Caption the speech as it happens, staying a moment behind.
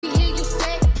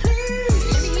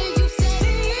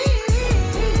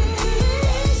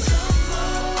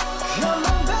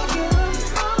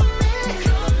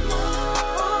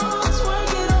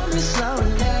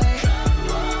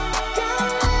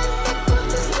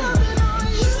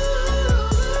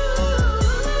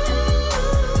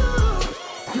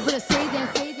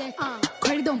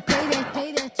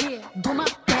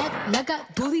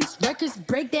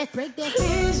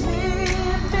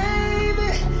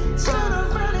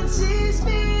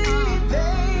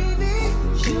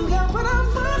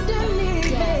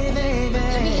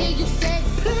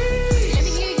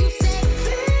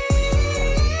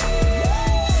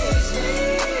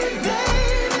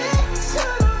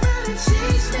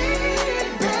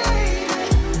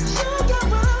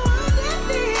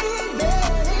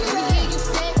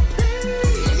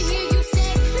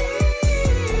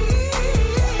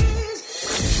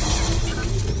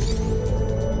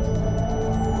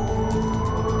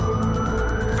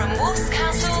Horse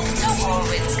Castle to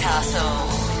Warwicks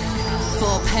Castle.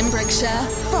 For Pembrokeshire,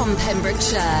 from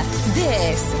Pembrokeshire,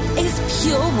 this is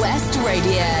Pure West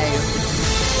Radio.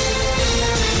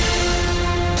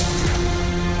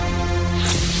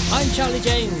 I'm Charlie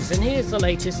James, and here's the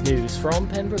latest news from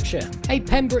Pembrokeshire. A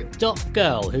Pembroke Dock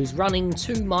girl who's running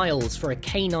 2 miles for a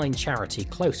canine charity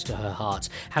close to her heart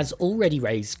has already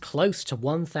raised close to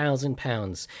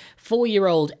 £1,000.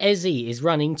 4-year-old Ezzy is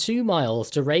running 2 miles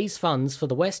to raise funds for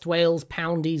the West Wales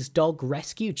Poundies Dog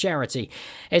Rescue Charity.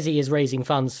 Ezzy is raising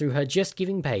funds through her Just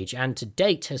Giving page and to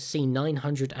date has seen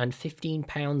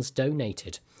 £915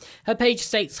 donated. Her page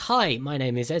states, "Hi, my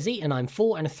name is Ezzy and I'm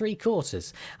 4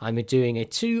 3/4. I'm doing a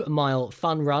 2-mile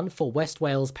fun run for West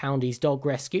Wales Poundies Dog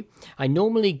Rescue. I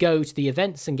normally go to the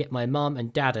events and get my mum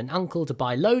and dad and uncle to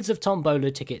buy loads of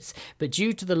tombola tickets, but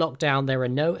due to the lockdown there are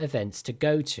no events to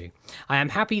go to. I am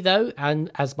happy though, and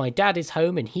as my dad is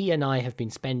home and he and I have been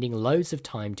spending loads of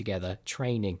time together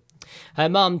training." Her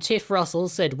mum, Tiff Russell,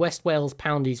 said West Wales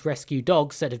Poundies rescue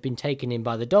dogs that have been taken in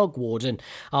by the dog warden.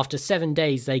 After 7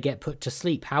 days, they get put to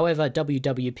sleep. However,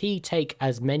 WWP take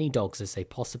as many dogs as they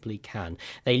possibly can.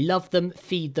 They love them,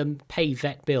 feed them, pay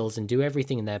vet bills, and do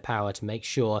everything in their power to make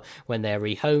sure when they're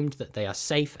rehomed that they are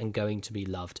safe and going to be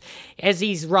loved.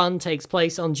 Ezzy's run takes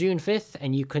place on June 5th,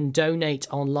 and you can donate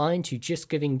online to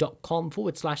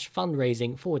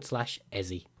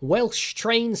justgiving.com/fundraising/Ezzy. Welsh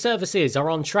train services are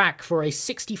on track for a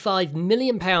 £65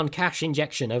 million cash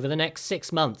injection over the next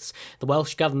 6 months. The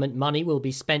Welsh Government money will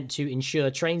be spent to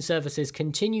ensure train services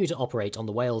continue to operate on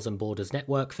the Wales and Borders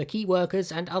network for key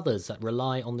workers and others that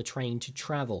rely on the train to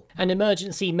travel. An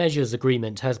emergency measures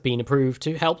agreement has been approved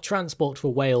to help Transport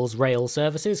for Wales rail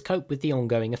services cope with the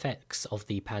ongoing effects of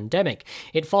the pandemic.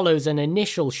 It follows an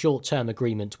initial short-term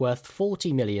agreement worth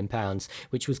 £40 million,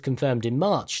 which was confirmed in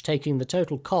March, taking the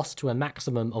total cost to a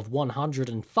maximum of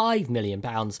 £105 million,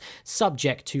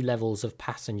 subject to levels of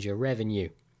passenger revenue.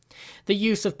 The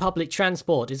use of public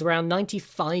transport is around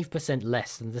 95%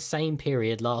 less than the same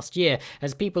period last year,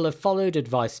 as people have followed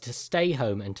advice to stay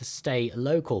home and to stay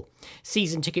local.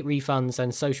 Season ticket refunds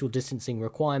and social distancing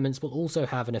requirements will also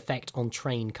have an effect on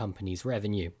train companies'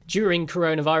 revenue. During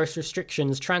coronavirus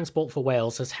restrictions, Transport for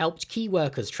Wales has helped key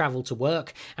workers travel to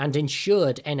work and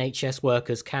ensured NHS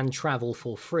workers can travel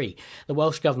for free. The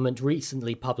Welsh Government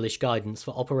recently published guidance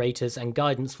for operators and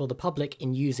guidance for the public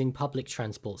in using public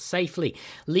transport safely.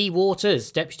 Lee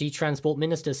Waters, Deputy Transport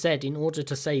Minister, said, "In order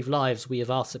to save lives, we have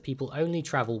asked that people only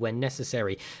travel when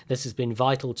necessary. This has been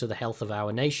vital to the health of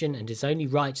our nation and is only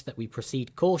right that we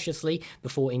proceed cautiously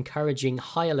before encouraging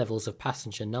higher levels of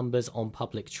passenger numbers on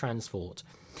public transport.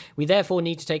 We therefore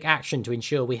need to take action to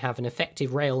ensure we have an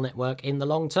effective rail network in the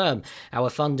long term. Our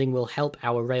funding will help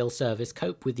our rail service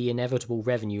cope with the inevitable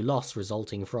revenue loss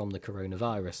resulting from the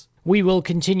coronavirus. We will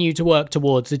continue to work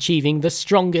towards achieving the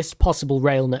strongest possible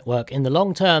rail network in the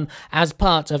long term as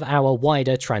part of our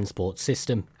wider transport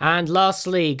system." And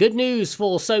lastly, good news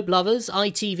for soap lovers.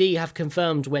 ITV have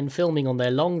confirmed when filming on their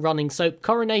long-running soap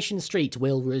Coronation Street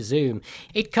will resume.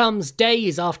 It comes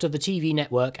days after the TV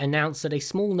network announced that a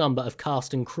small number of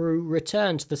cast and crew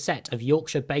returned to the set of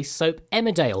Yorkshire-based soap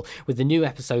Emmerdale, with the new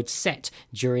episode set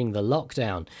during the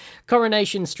lockdown.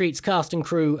 Coronation Street's cast and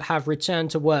crew have returned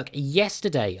to work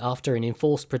yesterday after an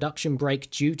enforced production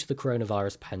break due to the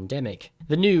coronavirus pandemic.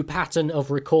 The new pattern of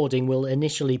recording will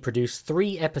initially produce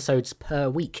 3 episodes per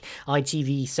week.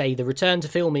 ITV say the return to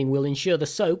filming will ensure the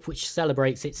soap, which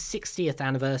celebrates its 60th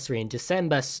anniversary in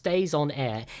December, stays on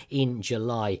air in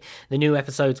July. The new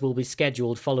episodes will be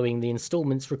scheduled following the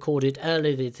instalments recorded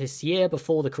earlier this year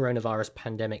before the coronavirus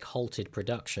pandemic halted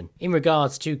production. In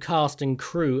regards to cast and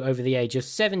crew over the age of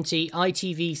 70,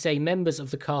 ITV say members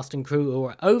of the cast and crew who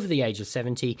are over the age of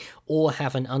 70 or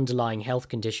have an underlying health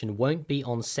condition won't be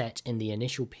on set in the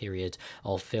initial period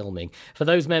of filming. For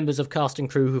those members of cast and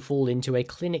crew who fall into a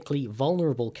clinically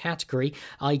vulnerable category,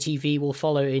 ITV will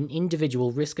follow an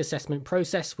individual risk assessment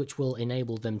process which will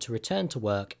enable them to return to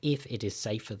work if it is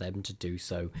safe for them to do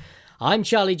so. I'm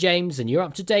Charlie James and you're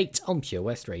up to date on Pure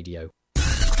West Radio.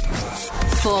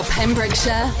 For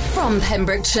Pembrokeshire, from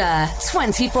Pembrokeshire,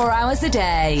 24 hours a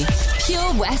day.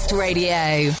 Pure West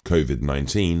Radio.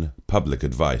 COVID-19 public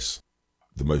advice.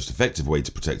 The most effective way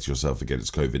to protect yourself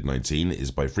against COVID-19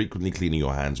 is by frequently cleaning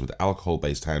your hands with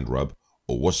alcohol-based hand rub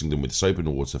or washing them with soap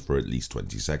and water for at least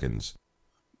 20 seconds.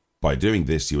 By doing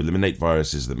this, you eliminate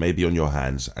viruses that may be on your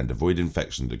hands and avoid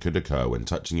infection that could occur when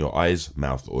touching your eyes,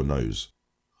 mouth or nose.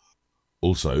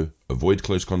 Also, avoid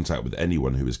close contact with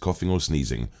anyone who is coughing or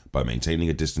sneezing by maintaining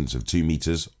a distance of 2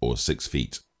 meters or 6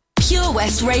 feet. Pure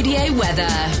West Radio weather.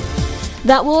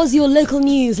 That was your local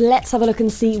news. Let's have a look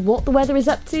and see what the weather is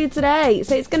up to today.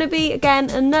 So it's going to be,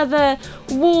 again, another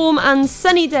warm and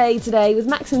sunny day today with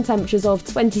maximum temperatures of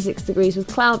 26 degrees with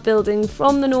cloud building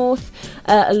from the north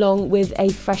along with a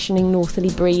freshening northerly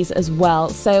breeze as well.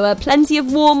 So plenty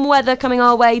of warm weather coming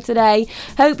our way today.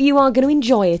 Hope you are going to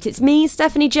enjoy it. It's me,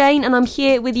 Stephanie Jane, and I'm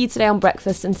here with you today on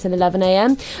Breakfast until 11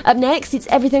 a.m. Up next, it's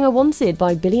Everything I Wanted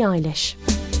by Billie Eilish.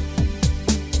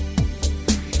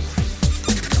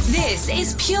 This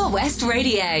is Pure West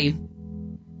Radio.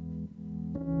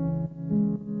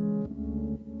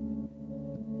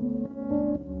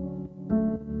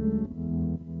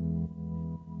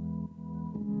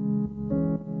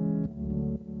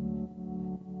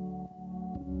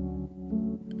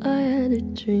 I had a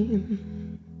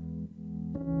dream.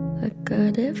 I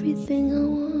got everything I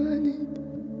wanted.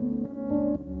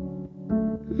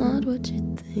 Not what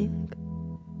you think.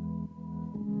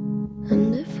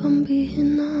 And if I'm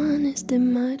being honest, it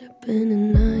might have been a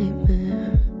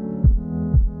nightmare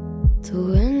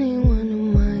to anyone who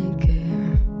might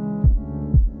care.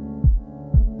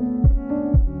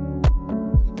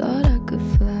 Thought I could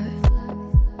fly,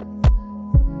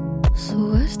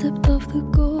 so I stepped off the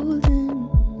golden.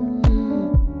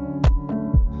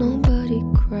 Nobody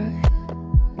cried,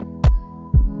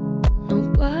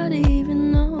 nobody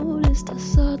even noticed. I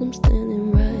saw them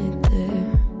standing right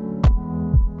there.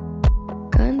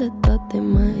 Kinda thought they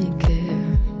might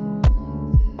care.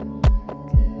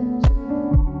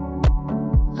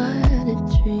 I had a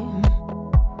dream.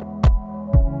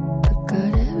 I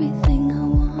got everything I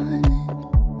wanted,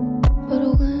 but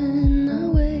when I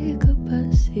wake up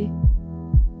I see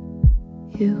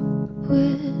you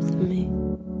with me.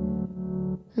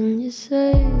 And you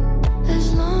say,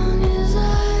 as long as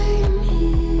I'm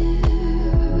here,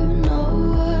 no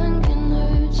one can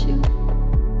hurt you.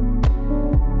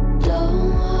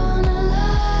 Don't wanna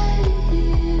lie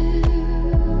here,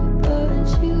 but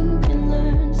you can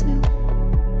learn to.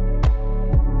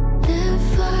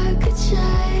 If I could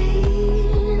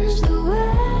change the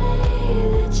way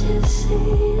that you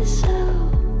see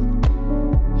yourself,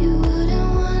 you wouldn't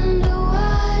wonder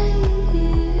why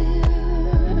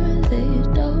they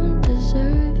don't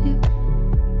deserve you.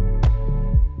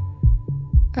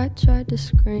 I tried to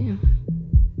scream,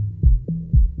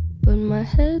 but my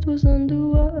head was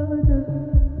underwater.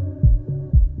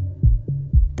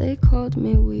 They called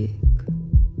me weak,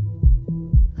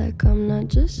 like I'm not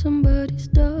just somebody's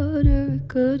daughter. It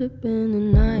could have been a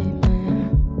nightmare,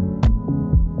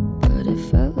 but it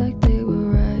felt like they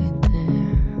were right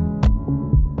there.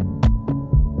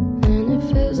 And it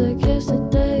feels like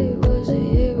yesterday was a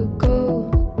year ago,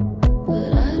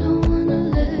 but I don't wanna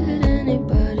let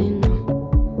anybody know,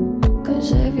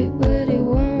 'cause everybody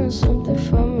wants something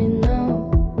from me now,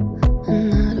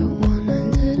 and I don't wanna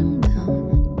let them down.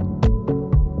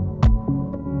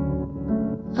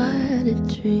 I had a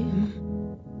dream.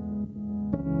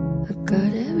 I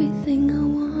got everything I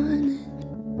wanted,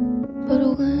 but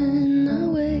when I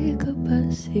wake up I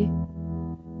see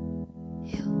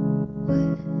you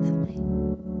with me.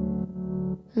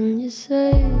 And you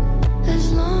say,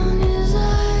 as long as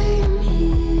I'm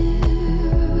here,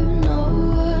 no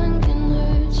one can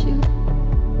hurt you.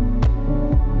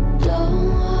 Don't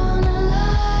wanna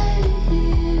lie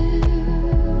here,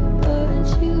 but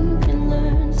you can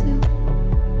learn to.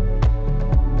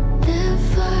 If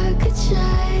I could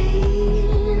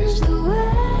change the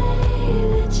way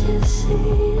that you see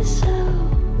yourself,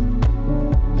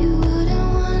 you wouldn't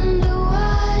wonder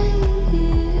why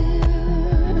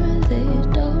they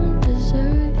don't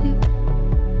deserve you.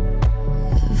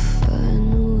 If I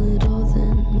knew it all,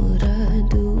 then would I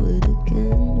do it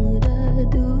again? Would I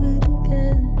do it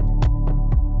again?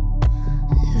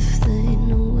 If they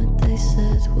knew what they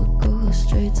said would go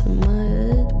straight to my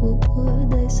head, what would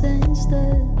they say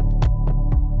instead?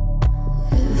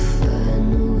 If I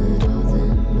knew it all,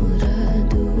 then would I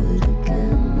do it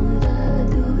again? Would I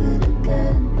do it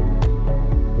again?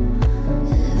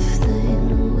 If they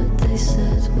knew what they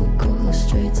said would go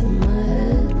straight to my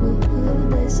head, what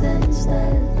would they say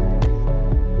instead?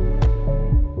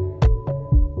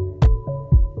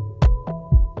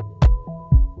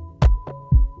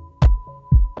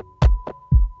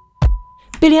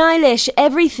 Billie Eilish,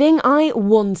 Everything I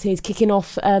Wanted, kicking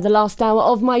off the last hour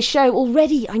of my show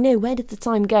already. I know, where did the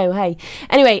time go? Hey.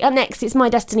 Anyway, up next, it's My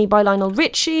Destiny by Lionel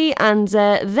Richie, and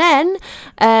then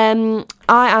I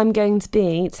am going to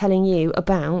be telling you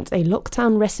about a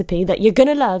Lockdown recipe that you're going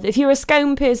to love. If you're a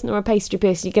scone person or a pastry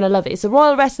person, you're going to love it. It's a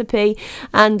royal recipe,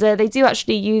 and they do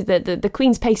actually use, the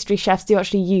Queen's pastry chefs do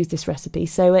actually use this recipe.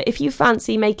 So if you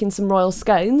fancy making some royal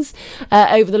scones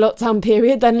over the lockdown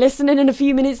period, then listen in a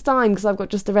few minutes' time, because I've got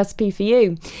just a recipe for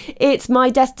you. It's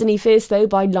My Destiny first, though,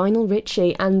 by Lionel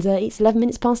Richie, and it's 11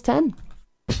 minutes past 10.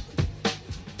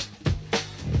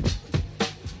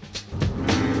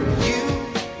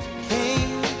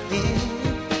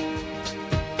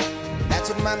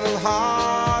 My little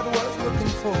heart was looking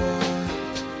for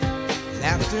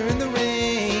laughter in the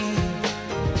rain,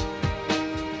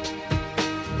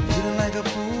 feeling like a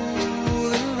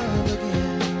fool in love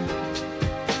again.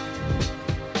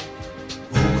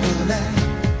 Oh, the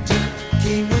magic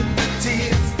came when the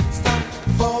tears stopped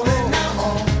falling. Now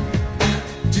all I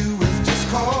do is just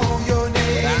call your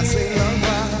name. I say,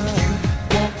 love, you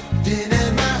walked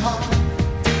in my heart,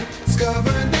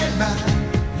 discovered that my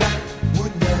life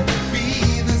would never be.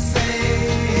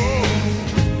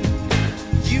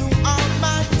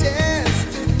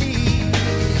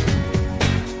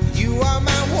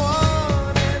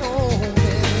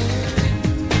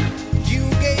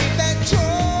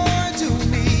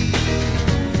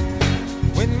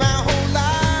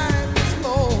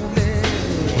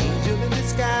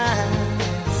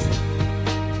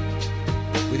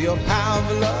 Your power of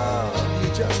love, you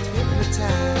just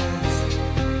hypnotize.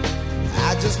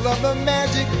 I just love the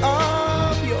magic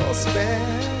of your spell.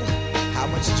 How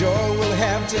much joy we'll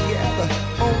have together,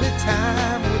 only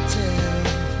time will tell.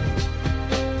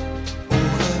 All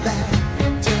of that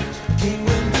came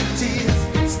when the tears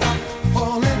stop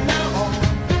falling. Now all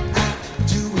I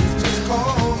do is just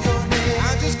call your name.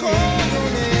 I just call your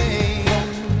name.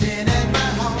 Walked in at my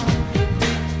heart,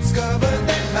 discovered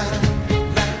that my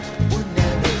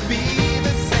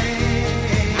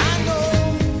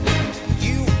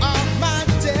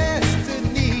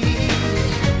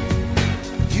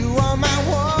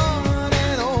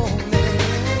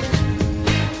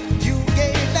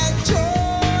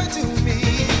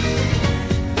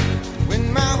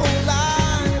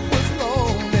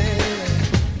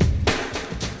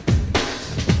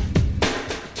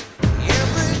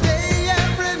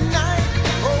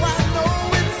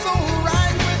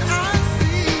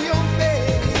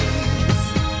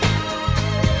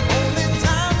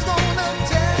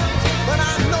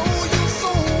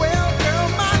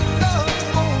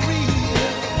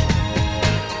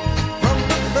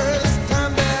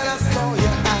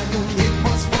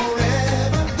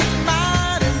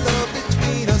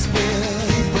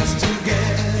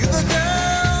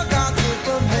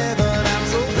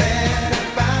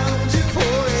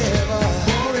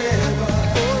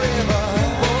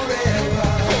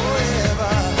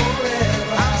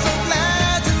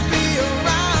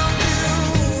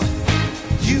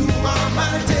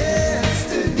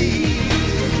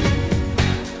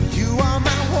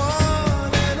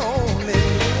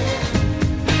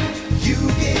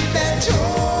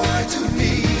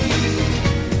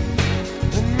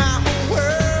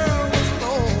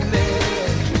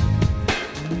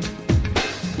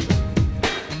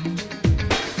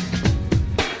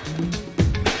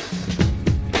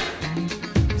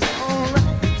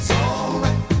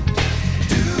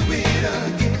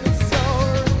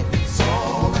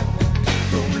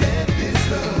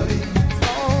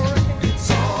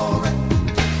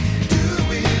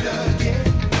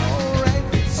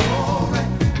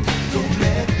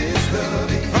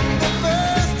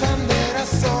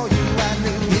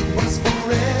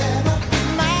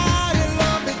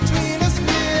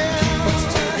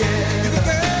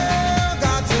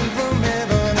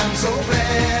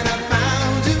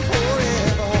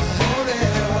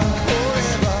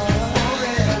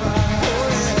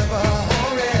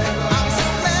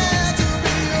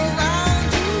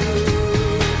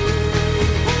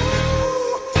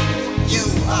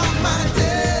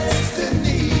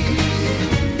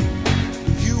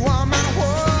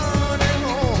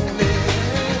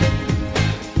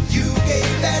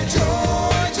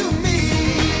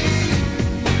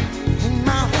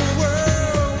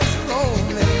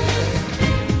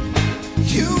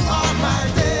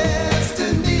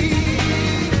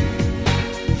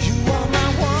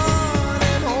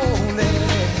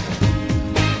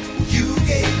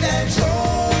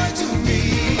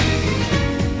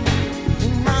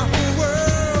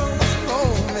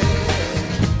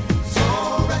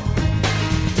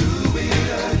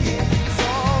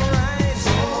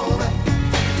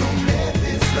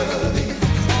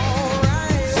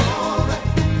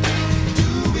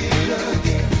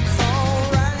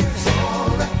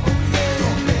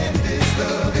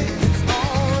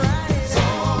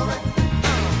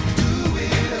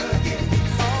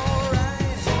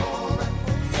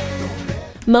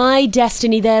My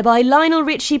Destiny there by Lionel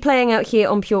Richie, playing out here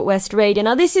on Pure West Radio.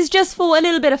 Now this is just for a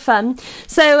little bit of fun,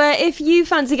 so if you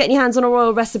fancy getting your hands on a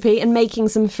royal recipe and making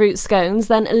some fruit scones,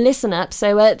 then listen up.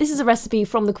 So this is a recipe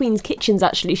from the Queen's Kitchens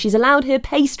actually. She's allowed her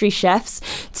pastry chefs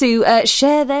to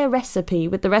share their recipe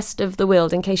with the rest of the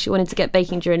world in case you wanted to get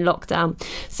baking during lockdown.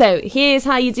 So here's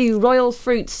how you do royal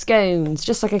fruit scones,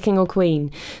 just like a king or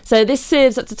queen. So this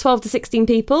serves up to 12 to 16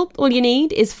 people. All you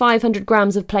need is 500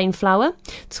 grams of plain flour,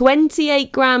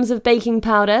 28 grams of baking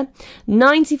powder,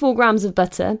 94 grams of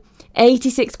butter,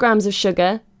 86 grams of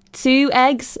sugar, 2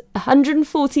 eggs,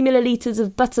 140 millilitres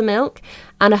of buttermilk,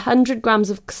 and 100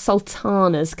 grams of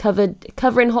sultanas. Cover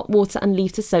in hot water and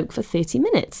leave to soak for 30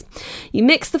 minutes. You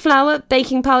mix the flour,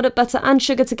 baking powder, butter and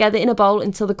sugar together in a bowl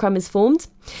until the crumb is formed.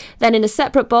 Then in a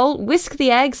separate bowl, whisk the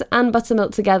eggs and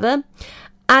buttermilk together.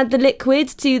 Add the liquid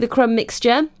to the crumb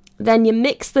mixture. Then you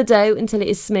mix the dough until it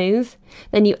is smooth.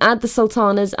 Then you add the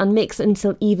sultanas and mix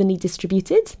until evenly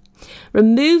distributed.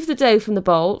 Remove the dough from the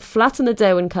bowl, flatten the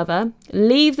dough and cover.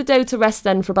 Leave the dough to rest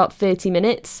then for about 30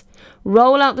 minutes.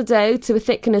 Roll out the dough to a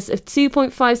thickness of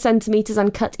 2.5 centimetres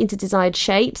and cut into desired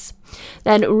shapes.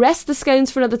 Then rest the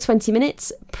scones for another 20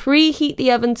 minutes. Preheat the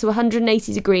oven to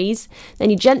 180 degrees. Then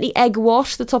you gently egg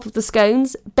wash the top of the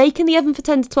scones. Bake in the oven for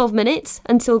 10 to 12 minutes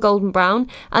until golden brown.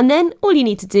 And then all you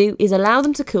need to do is allow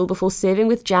them to cool before serving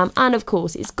with jam. And of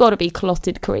course, it's got to be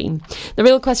clotted cream. The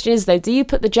real question is though, do you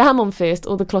put the jam on first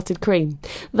or the clotted cream?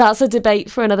 That's a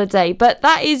debate for another day. But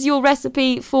that is your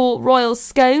recipe for royal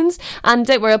scones. And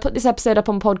don't worry, I'll put this episode up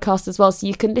on podcast as well so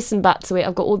you can listen back to it.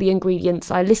 I've got all the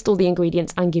ingredients. I list all the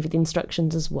ingredients and give you the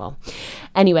instructions as well.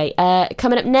 Anyway,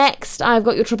 coming up next, I've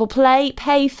got your triple play.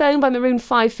 Payphone by Maroon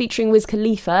 5 featuring Wiz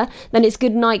Khalifa. Then it's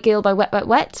Good Night Girl by Wet Wet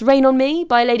Wet. Rain on Me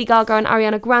by Lady Gaga and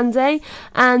Ariana Grande.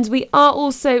 And we are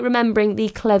also remembering the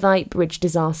Cleddite Bridge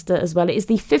disaster as well. It is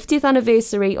the 50th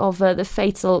anniversary of the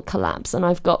fatal collapse, and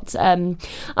I've got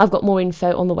more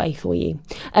info on the way for you.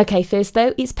 Okay, first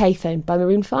though, it's Payphone by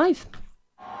Maroon 5.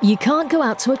 You can't go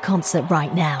out to a concert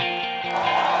right now.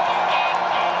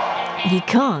 You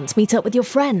can't meet up with your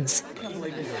friends.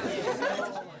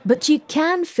 But you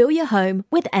can fill your home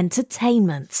with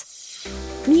entertainment.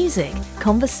 Music,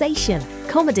 conversation,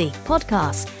 comedy,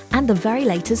 podcasts, and the very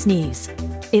latest news.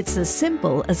 It's as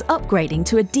simple as upgrading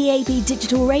to a DAB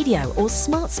digital radio or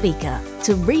smart speaker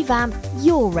to revamp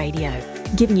your radio,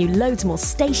 giving you loads more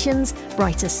stations,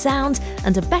 brighter sound,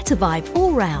 and a better vibe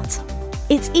all round.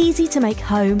 It's easy to make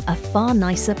home a far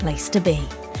nicer place to be.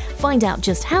 Find out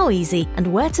just how easy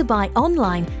and where to buy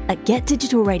online at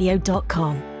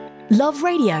getdigitalradio.com. Love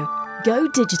radio. Go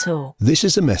digital. This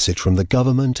is a message from the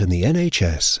government and the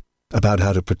NHS about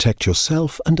how to protect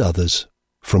yourself and others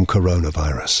from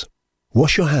coronavirus.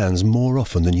 Wash your hands more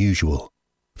often than usual,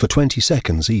 for 20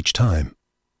 seconds each time.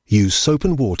 Use soap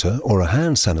and water or a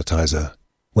hand sanitizer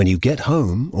when you get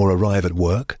home or arrive at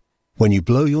work, when you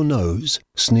blow your nose,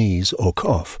 sneeze or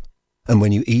cough, and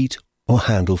when you eat or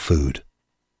handle food.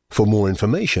 For more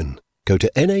information, go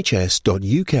to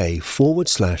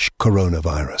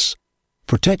nhs.uk/coronavirus.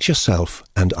 Protect yourself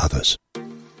and others.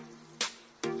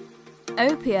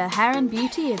 Opia Hair and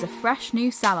Beauty is a fresh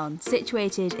new salon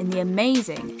situated in the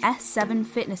amazing S7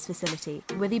 fitness facility,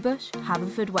 Withybush,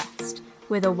 Haverfordwest.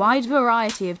 With a wide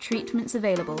variety of treatments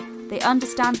available, they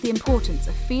understand the importance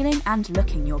of feeling and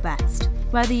looking your best.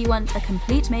 Whether you want a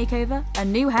complete makeover, a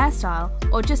new hairstyle,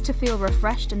 or just to feel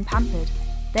refreshed and pampered,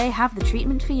 they have the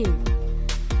treatment for you.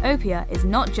 Opia is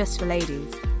not just for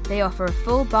ladies. They offer a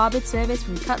full barbered service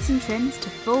from cuts and trims to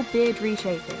full beard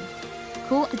reshaping.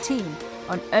 Call the team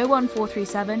on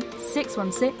 01437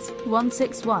 616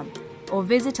 161 or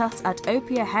visit us at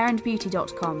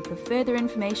opiahairandbeauty.com for further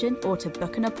information or to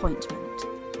book an appointment.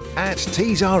 At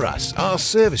Tees R Us, our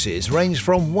services range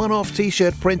from one-off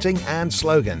t-shirt printing and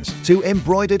slogans to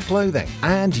embroidered clothing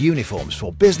and uniforms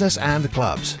for business and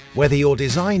clubs. Whether your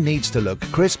design needs to look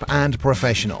crisp and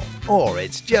professional, or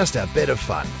it's just a bit of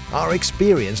fun, our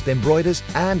experienced embroiders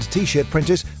and t-shirt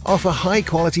printers offer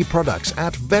high-quality products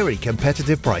at very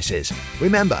competitive prices.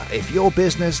 Remember, if your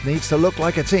business needs to look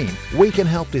like a team, we can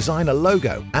help design a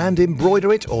logo and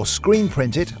embroider it or screen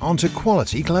print it onto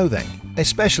quality clothing,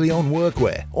 especially on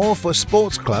workwear or for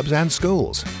sports clubs and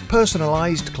schools.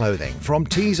 Personalised clothing from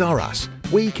Tees R Us.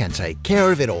 We can take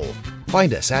care of it all.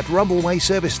 Find us at Rumbleway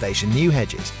Service Station, New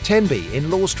Hedges, 10B in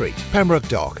Law Street, Pembroke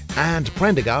Dock, and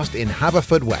Prendergast in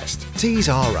Haverfordwest. Tees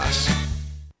R Us.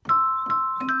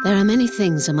 There are many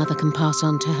things a mother can pass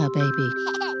on to her baby.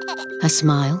 Her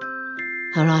smile,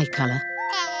 her eye colour,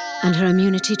 and her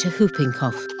immunity to whooping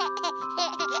cough.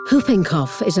 Whooping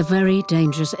cough is a very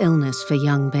dangerous illness for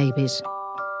young babies,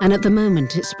 and at the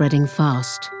moment it's spreading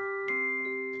fast.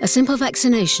 A simple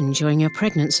vaccination during your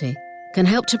pregnancy can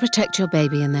help to protect your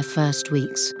baby in their first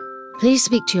weeks. Please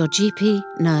speak to your GP,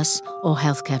 nurse, or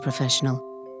healthcare professional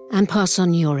and pass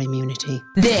on your immunity.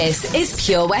 This is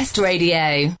Pure West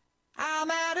Radio. I'm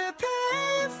at a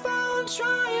payphone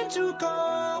trying to go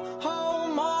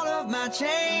home. All of my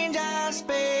change I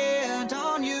spent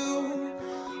on you.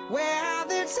 Where have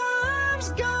the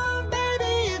times gone,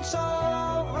 baby? It's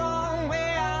all wrong.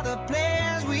 Where are the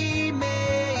plans we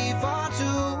made for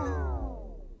two?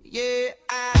 Yeah,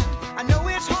 I know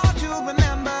it's hard to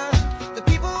remember the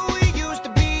people we used to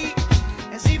be.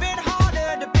 It's even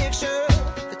harder to picture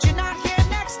that you're not here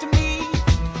next to me.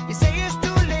 You say it's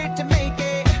too late to make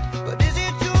it, but is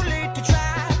it too late to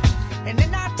try? And in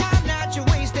that time that you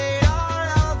wasted, all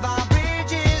of our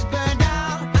bridges burned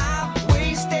out. I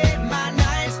wasted my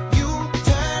nights, you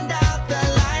turned out the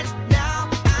lights. Now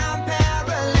I'm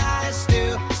paralyzed,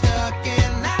 still stuck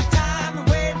in that time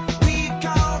when we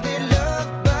called it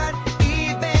love. But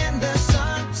even the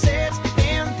sun sets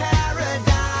in paradise.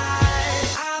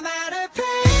 I'm at a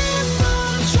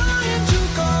payphone trying to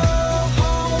go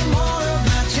home. All of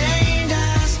my change I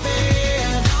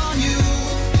spent on you.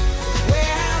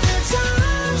 Where have the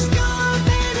times gone,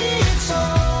 baby? It's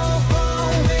all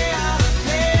wrong. Where are the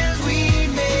plans we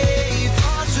made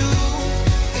for two?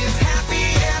 If happy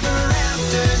ever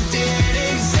afters did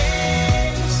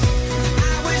exist,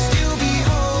 I would still be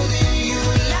holding you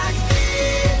like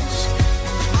this.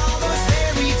 All those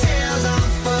fairy tales are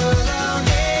full of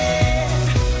it.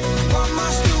 One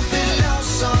more stupid love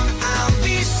song, I'll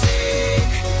be sick.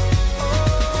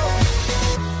 Oh,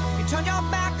 you turned your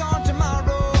back on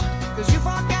tomorrow, 'cause you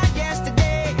forgot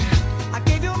yesterday. I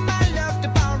gave you my love to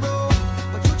borrow,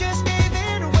 but you just gave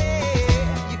it away.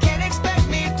 You can't expect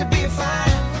me to be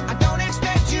fine, I don't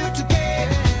expect you to care.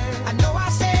 I know I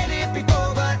said it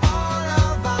before, but all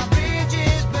of our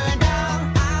bridges burned out.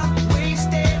 I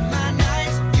wasted my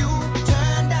nights, you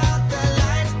turned out the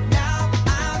lights. Now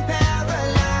I'm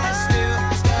paralyzed, still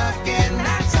stuck in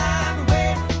that time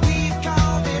when we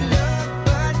called it love.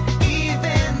 But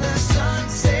even the sun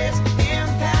sets in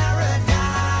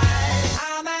paradise.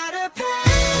 I'm at a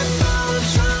payphone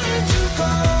trying to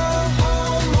go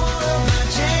home. All of my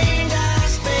change I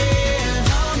spent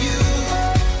on you.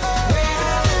 Where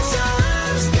have the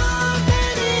times gone,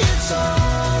 baby? It's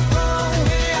all wrong.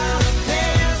 Where are the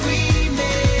plans we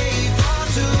made for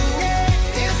two?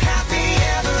 If happy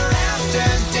ever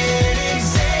afters did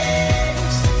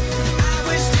exist, I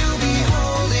would still be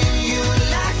holding you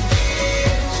like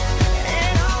this.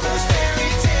 And all those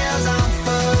fairy tales are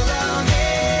full of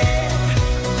it.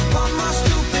 One more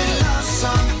stupid love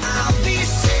song, I'll be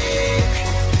sick.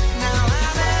 Now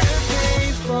I'm at a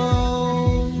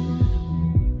payphone.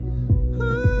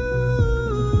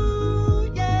 Ooh,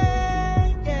 yeah,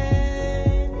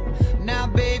 yeah. Now,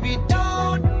 baby,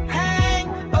 don't hang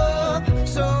up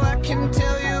so I can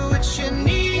tell you what you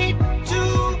need to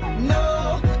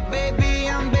know. Baby,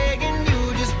 I'm begging you,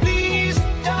 just please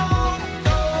don't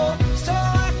go, so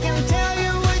I can tell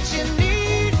you what you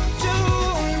need to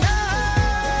know.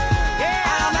 Yeah,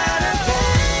 I'm at a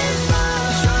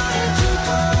payphone trying to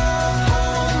go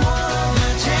home. All of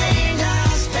my change I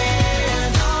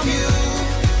spent on you.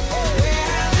 Where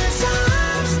have the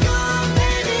times gone,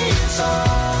 baby? It's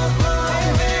all wrong.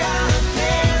 Where are the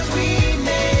plans we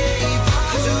made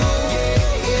for two?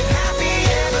 If happy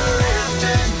ever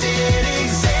afters did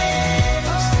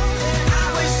exist, I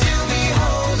would still be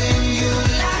holding you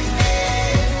like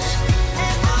this.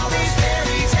 And all these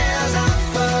fairy tales are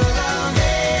full of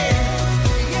it.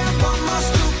 Yeah, one more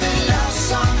stupid love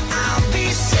song, I'll be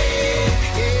sick.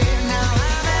 Now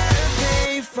I'm at a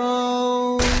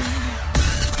payphone.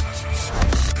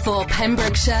 For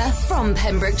Pembrokeshire, from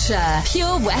Pembrokeshire,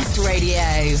 Pure West Radio.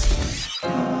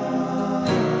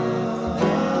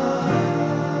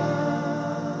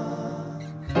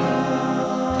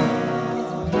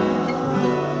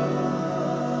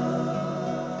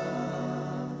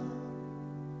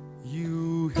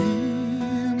 You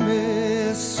hear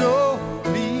me so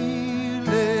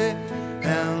clearly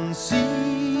and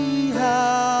see how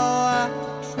I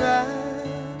try.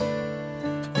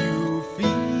 You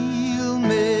feel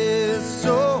me,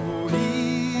 so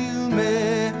heal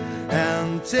me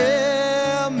and tell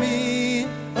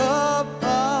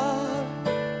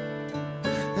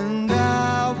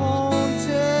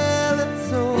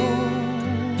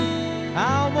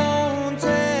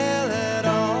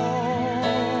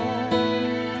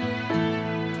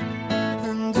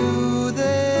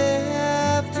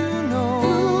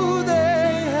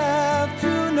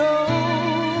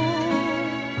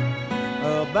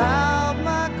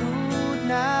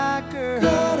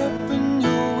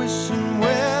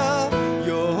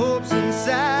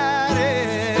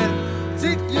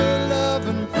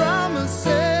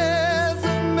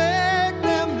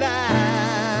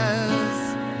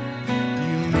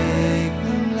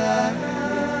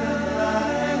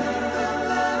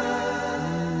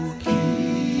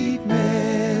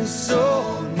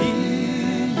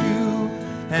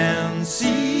and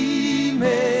see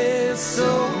me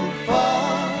so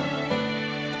far,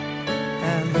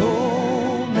 and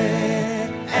hold me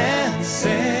and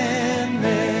send me,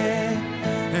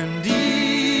 and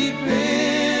deep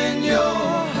in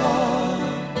your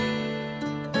heart,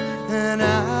 and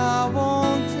I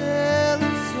won't tell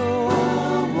a soul,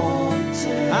 I won't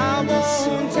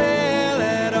tell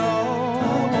at all,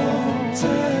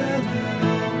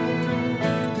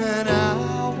 and I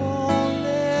won't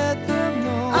let them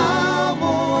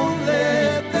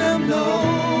know,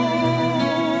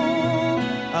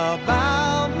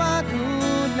 about my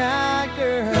good night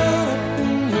girl.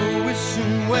 You're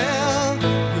wishing well,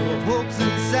 your hopes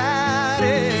inside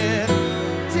it.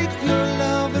 Take your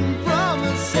love and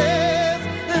promises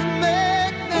and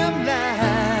make them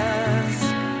last.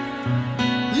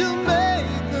 You make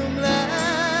them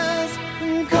last.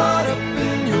 Caught up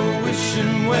in your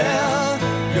wishing well,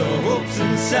 your hopes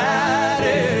inside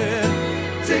it.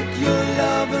 Take your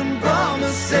love and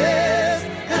promises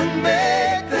and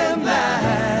make them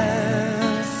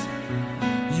last.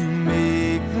 You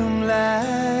make them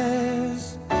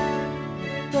last.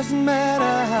 Doesn't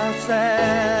matter how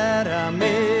sad I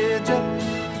made you.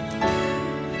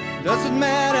 Doesn't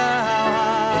matter how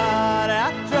hard I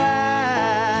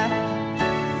try.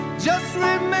 Just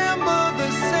remember the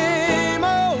same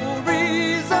old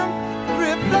reason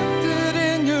reflected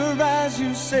in your eyes.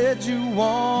 You said you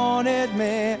wanted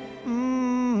me.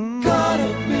 Caught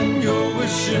up in your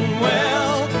wishing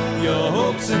well, your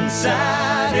hopes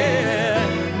inside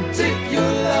it. Take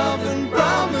your love and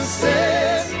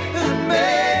promises and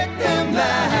make them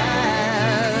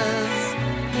last.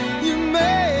 You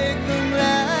make them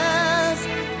last.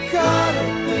 Caught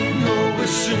up in your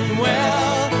wishing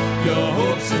well, your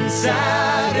hopes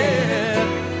inside it.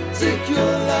 Take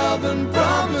your love and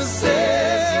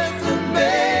promises and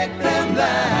make them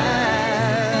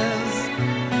last.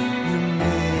 You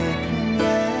make them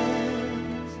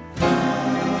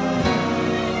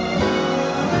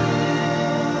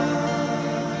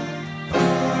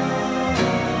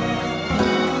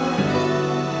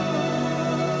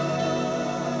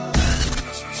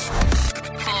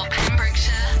For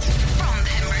Pembrokeshire, from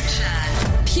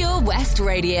Pembrokeshire, Pure West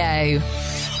Radio.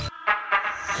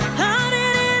 I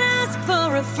didn't ask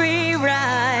for a free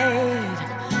ride.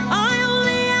 I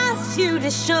only asked you to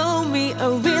show me a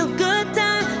real good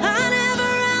time. I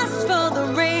never asked for the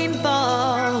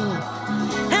rainfall.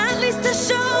 At least I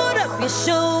showed up. You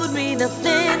showed me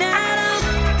nothing at all.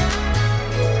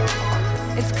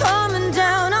 It's coming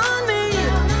down on me.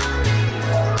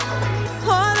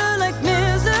 Harder like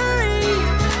misery.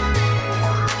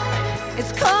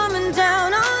 It's coming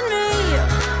down on me.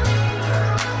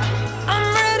 I'm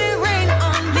ready, rain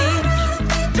on me.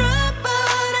 Drop,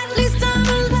 but at least I'm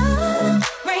alive.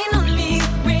 Rain on me,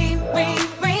 rain, rain,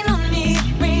 rain on me,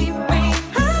 rain, rain.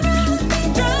 I'd rather be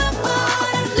drop,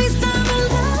 but at least I'm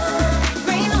alive.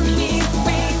 Rain on me,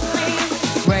 rain,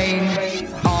 rain. Rain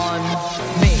on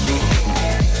me.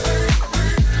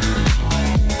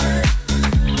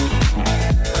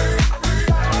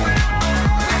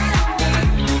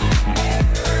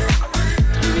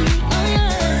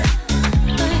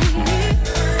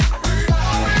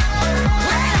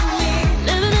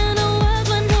 Living in a world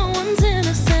where no one's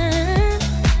innocent.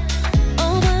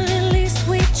 Oh, but at least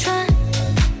we try.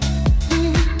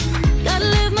 Gotta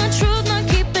live my truth, not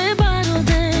keep it bottled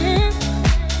in.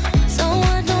 So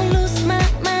I don't lose my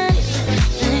mind.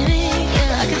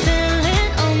 Yeah, I can feel it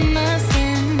on my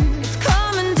skin. It's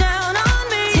coming down on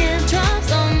me.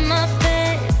 Teardrops on my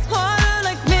face. Harder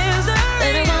like misery.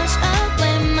 Let it wash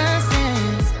away my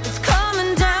sins. It's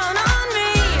coming down on me.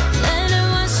 Let it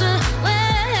wash away.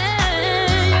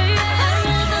 I'd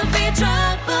rather be dry,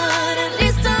 but at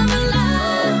least I'm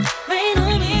alive. Rain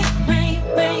on me, rain,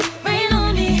 rain, rain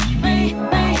on me, rain,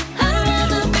 rain. I'd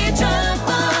rather be dry,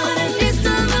 but at least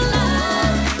I'm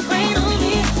alive. Rain on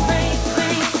me, rain,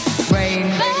 rain. Rain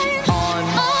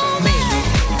on me.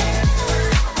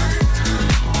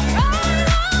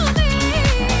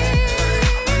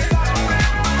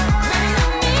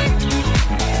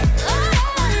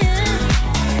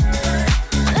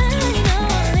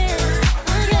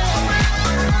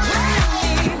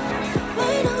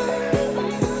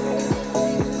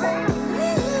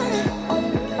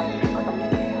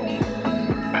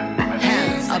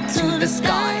 Hands up to the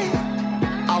sky.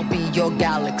 I'll be your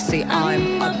galaxy.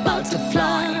 I'm about to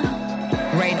fly.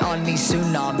 Rain on me,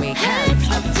 tsunami. Hands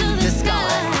up to the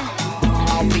sky.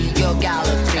 I'll be your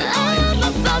galaxy. I'm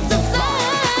about to fly.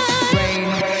 Rain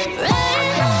on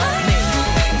me.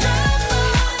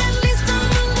 At least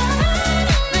I'm alive.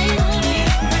 Rain on me,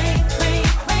 rain, rain,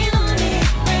 rain on me,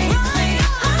 rain, rain.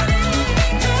 I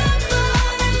didn't drop,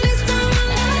 but at least I'm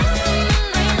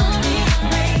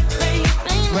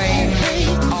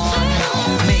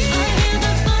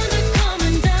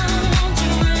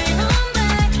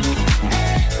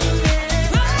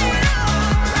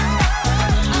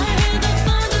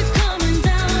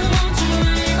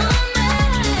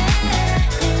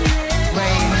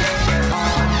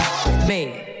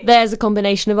There's a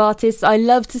combination of artists I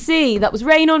love to see. That was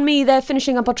Rain on Me. They're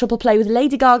finishing up our triple play with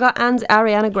Lady Gaga and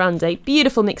Ariana Grande.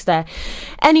 Beautiful mix there.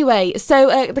 Anyway,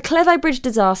 so the Cleddau Bridge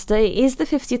disaster is the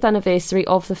 50th anniversary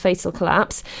of the fatal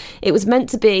collapse. It was meant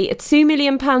to be a £2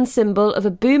 million symbol of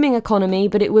a booming economy,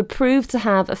 but it would prove to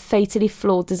have a fatally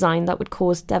flawed design that would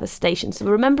cause devastation. So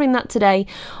we're remembering that today.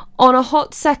 On the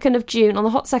hot 2nd of June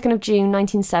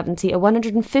 1970, a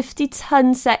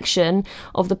 150-ton section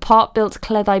of the part-built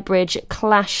Cleddau Bridge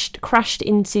crashed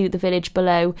into the village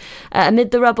below. Amid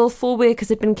the rubble, 4 workers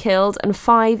had been killed and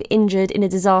 5 injured in a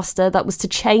disaster that was to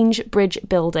change bridge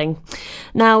building.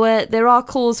 Now, there are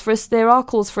calls for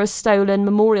a stolen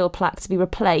memorial plaque to be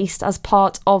replaced as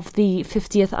part of the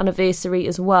 50th anniversary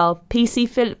as well. PC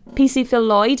Phil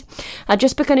Lloyd had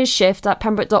just begun his shift at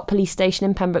Pembroke Dock Police Station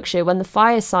in Pembrokeshire when the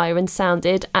fire siren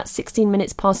sounded at 16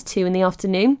 minutes past 2 in the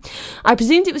afternoon. I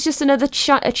presumed it was just another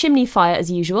chimney fire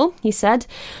as usual, he said,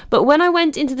 but when I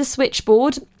went into the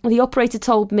switchboard, the operator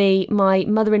told me my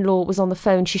mother-in-law was on the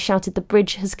phone. She shouted, "The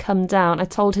bridge has come down." I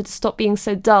told her to stop being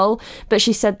so dull, but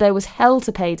she said there was hell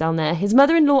to pay down there. His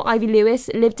mother-in-law, Ivy Lewis,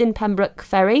 lived in Pembroke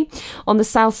Ferry on the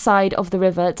south side of the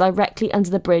river, directly under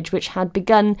the bridge, which had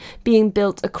begun being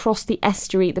built across the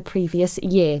estuary the previous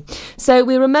year. So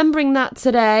we're remembering that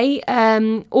today.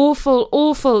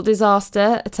 Awful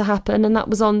disaster to happen, and that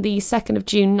was on the 2nd of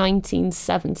June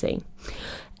 1970.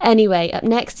 Anyway, up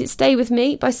next it's Stay With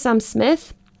Me by Sam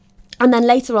Smith. And then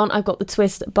later on, I've got The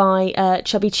Twist by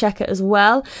Chubby Checker as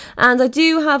well. And I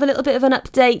do have a little bit of an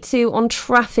update too on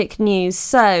traffic news.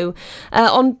 So,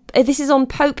 this is on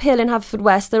Pope Hill in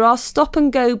Haverfordwest. There are stop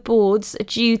and go boards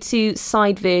due to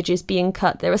side verges being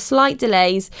cut. There are slight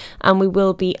delays, and we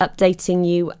will be updating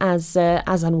you as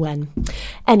and when.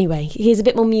 Anyway, here's a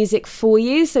bit more music for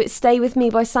you. So it's Stay With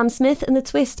Me by Sam Smith and The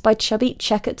Twist by Chubby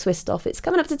Checker Twist Off. It's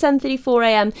coming up to 10:34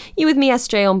 a.m. You with me,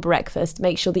 SJ, on breakfast.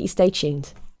 Make sure that you stay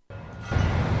tuned.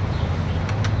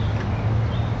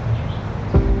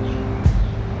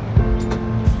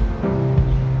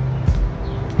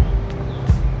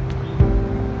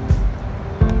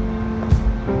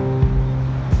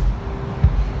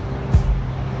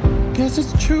 Guess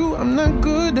it's true, I'm not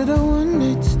good at a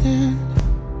one-night stand,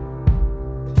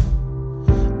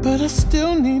 but I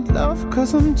still need love,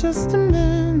 cause I'm just a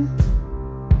man.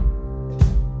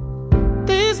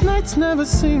 These nights never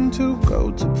seem to go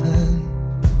to plan.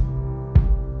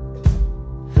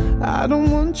 I don't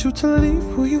want you to leave,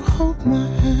 will you hold my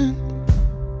hand?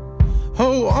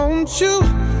 Oh, won't you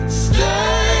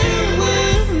stay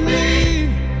with me,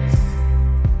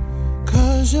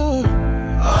 cause you're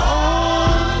all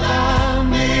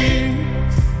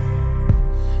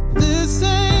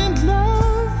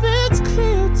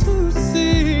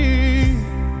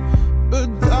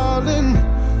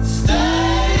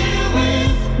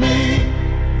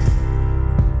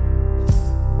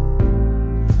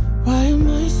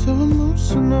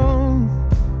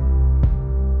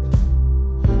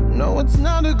no, it's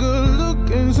not a good look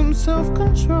and some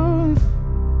self-control.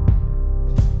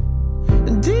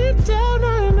 And deep down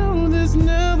I know this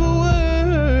never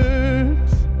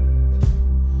works,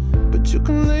 but you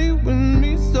can lay with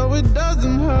me so it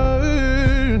doesn't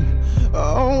hurt.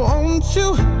 Oh, won't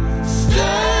you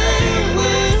stay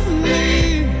with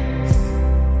me,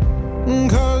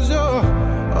 cause you're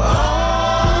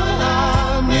all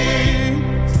I need.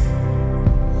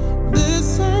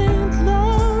 This ain't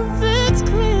love, it's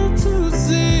clear to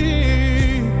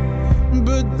see,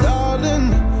 but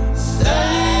darling,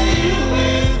 stay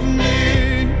with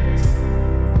me.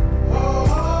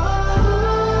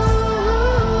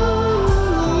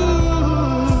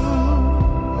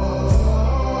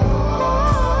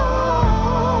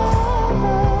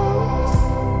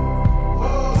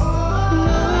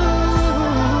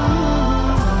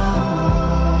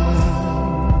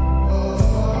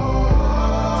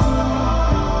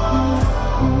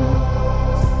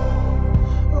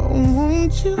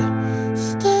 Won't you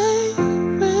stay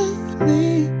with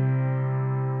me,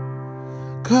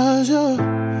 cause you're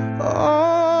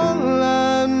all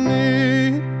I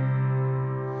need.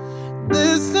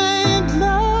 This ain't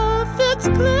love, it's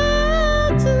clear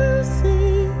to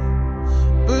see,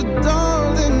 but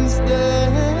darling, stay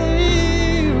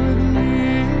with me.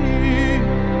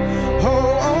 Oh,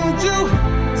 won't you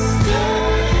stay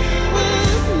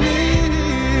with me,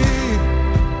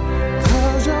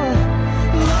 cause you're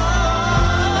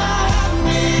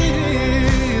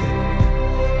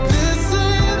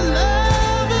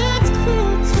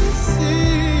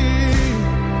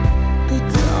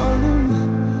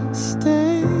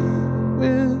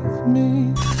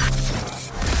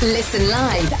Listen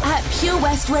live at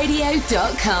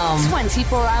purewestradio.com.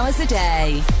 24 hours a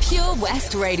day. Pure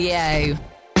West Radio.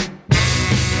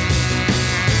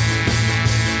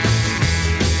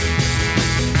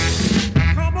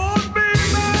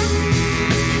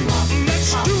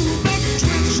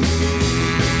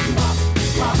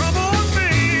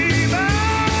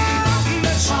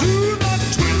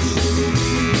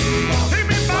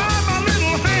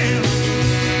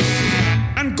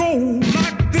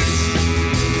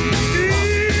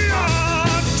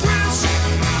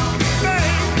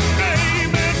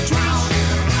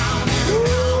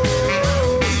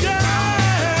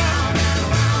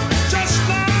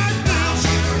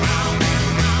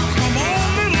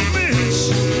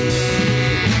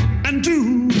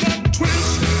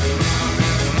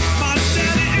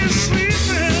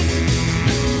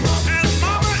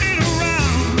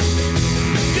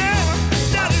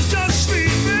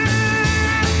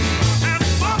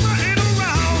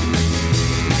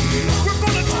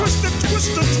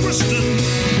 twisting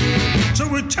till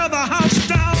we tear the house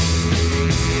down.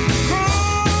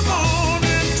 Come on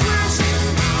and twist,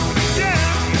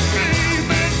 yeah,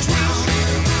 baby, twist.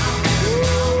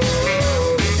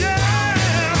 Ooh,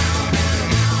 yeah,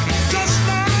 just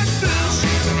like this.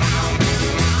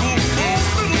 Come on,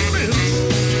 little miss,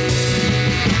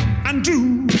 and do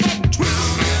a twist.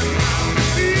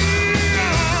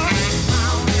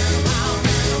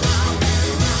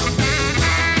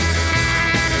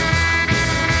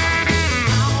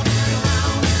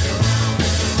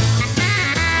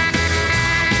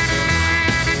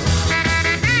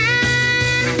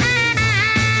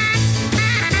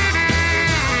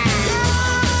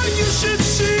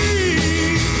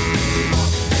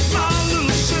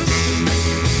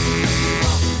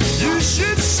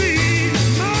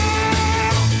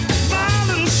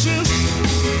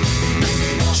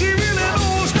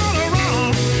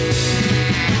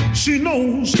 She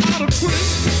knows how to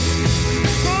twist.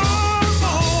 Come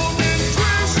on and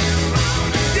twist.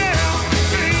 Yeah,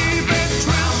 baby,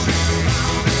 twist.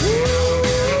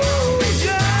 Ooh,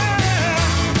 yeah.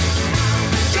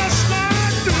 Just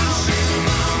like this.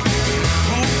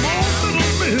 Come on, little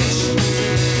miss.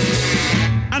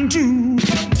 And do a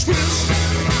twist.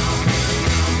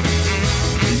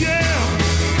 Yeah.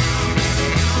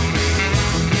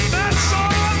 That's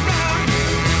all right.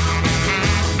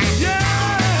 Yeah.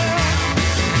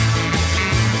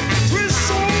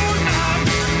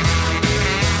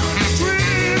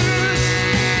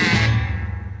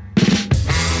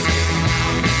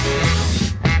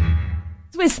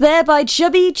 Twist there by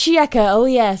Chubby Checker. Oh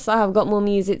yes, I have got more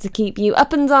music to keep you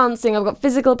up and dancing. I've got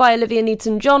Physical by Olivia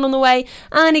Newton-John on the way,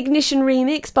 and Ignition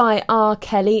Remix by R.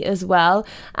 Kelly as well.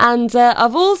 And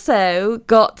I've also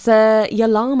got your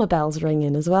llama bells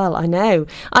ringing as well. I know.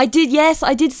 I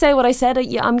did say what I said.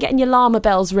 I'm getting your llama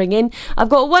bells ringing. I've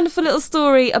got a wonderful little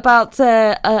story about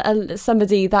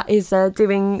somebody that is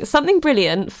doing something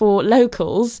brilliant for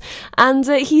locals, and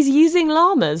he's using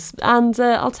llamas. And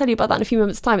I'll tell you about that in a few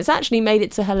moments' time. It's actually made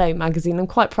it to Hello magazine. I'm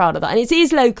quite proud of that, and it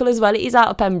is local as well. It is out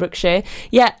of Pembrokeshire.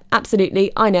 Yeah,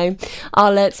 absolutely, I know.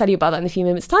 I'll tell you about that in a few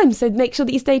minutes' time, so make sure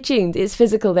that you stay tuned. It's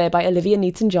Physical there by Olivia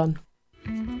Newton-John.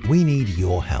 We need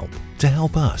your help to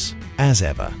help us. As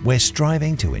ever, we're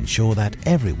striving to ensure that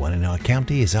everyone in our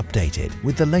county is updated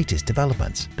with the latest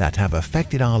developments that have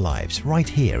affected our lives right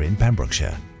here in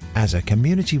Pembrokeshire. As a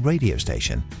community radio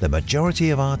station, the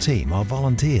majority of our team are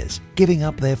volunteers, giving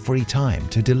up their free time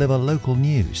to deliver local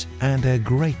news and a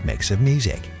great mix of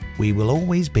music. We will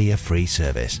always be a free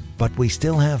service, but we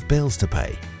still have bills to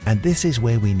pay, and this is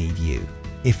where we need you.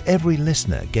 If every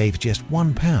listener gave just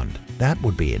 £1, that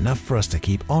would be enough for us to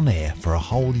keep on air for a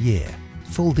whole year.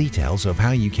 Full details of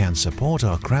how you can support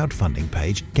our crowdfunding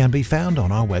page can be found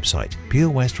on our website,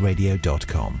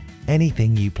 purewestradio.com.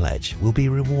 Anything you pledge will be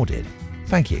rewarded.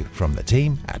 Thank you from the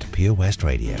team at Pure West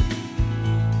Radio.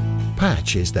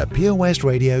 Patch is the Pure West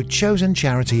Radio chosen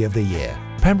charity of the year.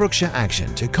 Pembrokeshire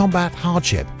Action to Combat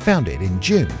Hardship, founded in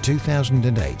June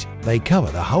 2008. They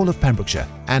cover the whole of Pembrokeshire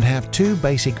and have 2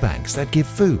 basic banks that give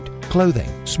food,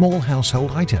 clothing, small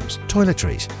household items,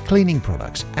 toiletries, cleaning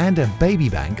products, and a baby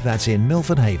bank that's in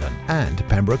Milford Haven and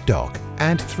Pembroke Dock,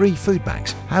 and 3 food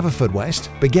banks, Haverfordwest,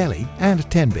 Begelly and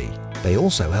Tenby. They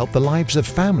also help the lives of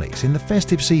families in the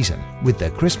festive season with their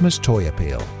Christmas toy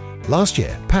appeal. Last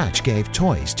year, Patch gave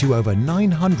toys to over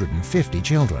 950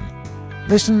 children.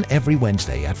 Listen every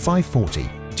Wednesday at 5:40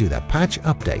 to the Patch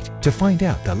Update to find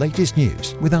out the latest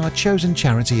news with our chosen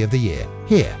charity of the year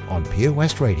here on Pure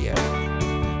West Radio.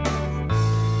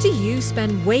 Do you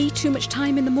spend way too much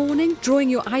time in the morning drawing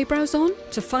your eyebrows on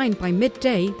to find by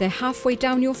midday they're halfway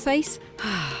down your face?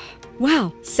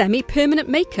 Well, semi-permanent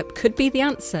makeup could be the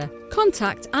answer.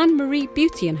 Contact Anne-Marie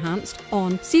Beauty Enhanced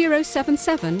on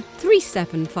 077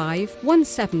 375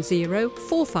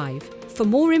 17045 for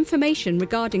more information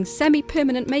regarding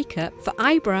semi-permanent makeup for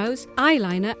eyebrows,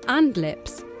 eyeliner and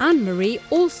lips. Anne-Marie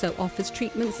also offers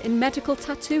treatments in medical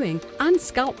tattooing and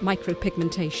scalp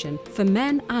micropigmentation for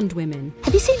men and women.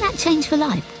 Have you seen that Change for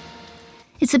Life?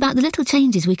 It's about the little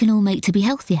changes we can all make to be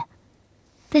healthier.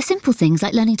 They're simple things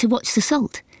like learning to watch the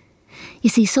salt. You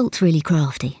see, salt's really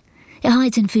crafty. It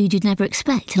hides in food you'd never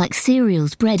expect, like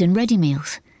cereals, bread and ready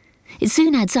meals. It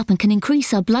soon adds up and can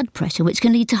increase our blood pressure, which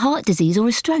can lead to heart disease or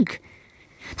a stroke.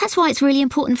 That's why it's really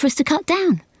important for us to cut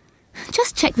down.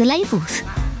 Just check the labels.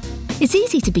 It's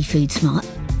easy to be food smart.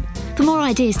 For more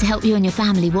ideas to help you and your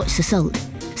family watch the salt,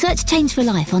 search Change for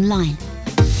Life online.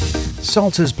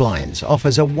 Salters Blinds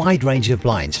offers a wide range of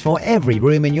blinds for every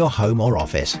room in your home or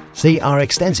office. See our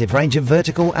extensive range of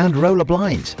vertical and roller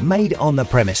blinds made on the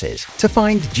premises to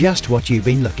find just what you've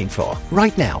been looking for.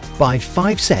 Right now, buy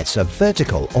 5 sets of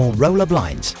vertical or roller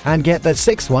blinds and get the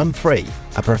 6th one free.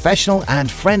 A professional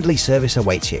and friendly service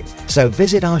awaits you. So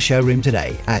visit our showroom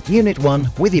today at Unit 1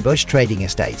 Withybush Trading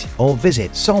Estate or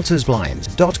visit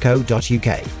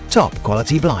saltersblinds.co.uk. Top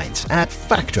quality blinds at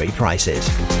factory prices.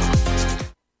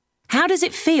 How does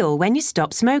it feel when you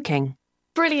stop smoking?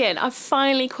 Brilliant, I've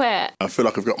finally quit. I feel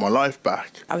like I've got my life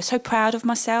back. I was so proud of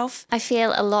myself. I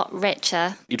feel a lot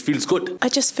richer. It feels good. I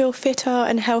just feel fitter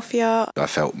and healthier. I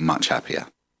felt much happier.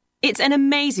 It's an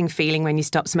amazing feeling when you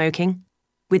stop smoking.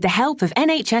 With the help of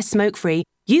NHS Smoke Free,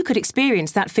 you could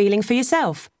experience that feeling for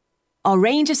yourself. Our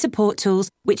range of support tools,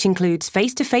 which includes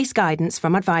face-to-face guidance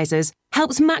from advisors,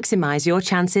 helps maximise your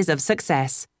chances of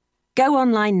success. Go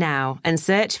online now and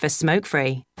search for Smoke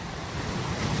Free.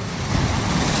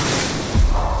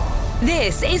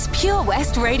 This is Pure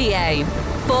West Radio.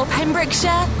 For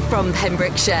Pembrokeshire, from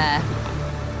Pembrokeshire.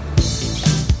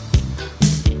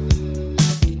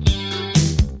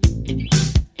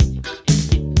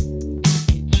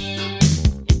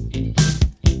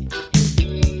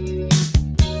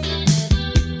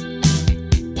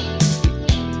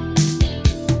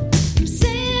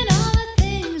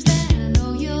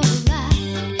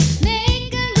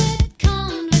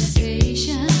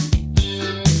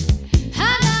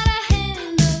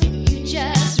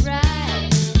 Just right,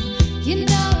 you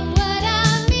know what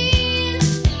I mean.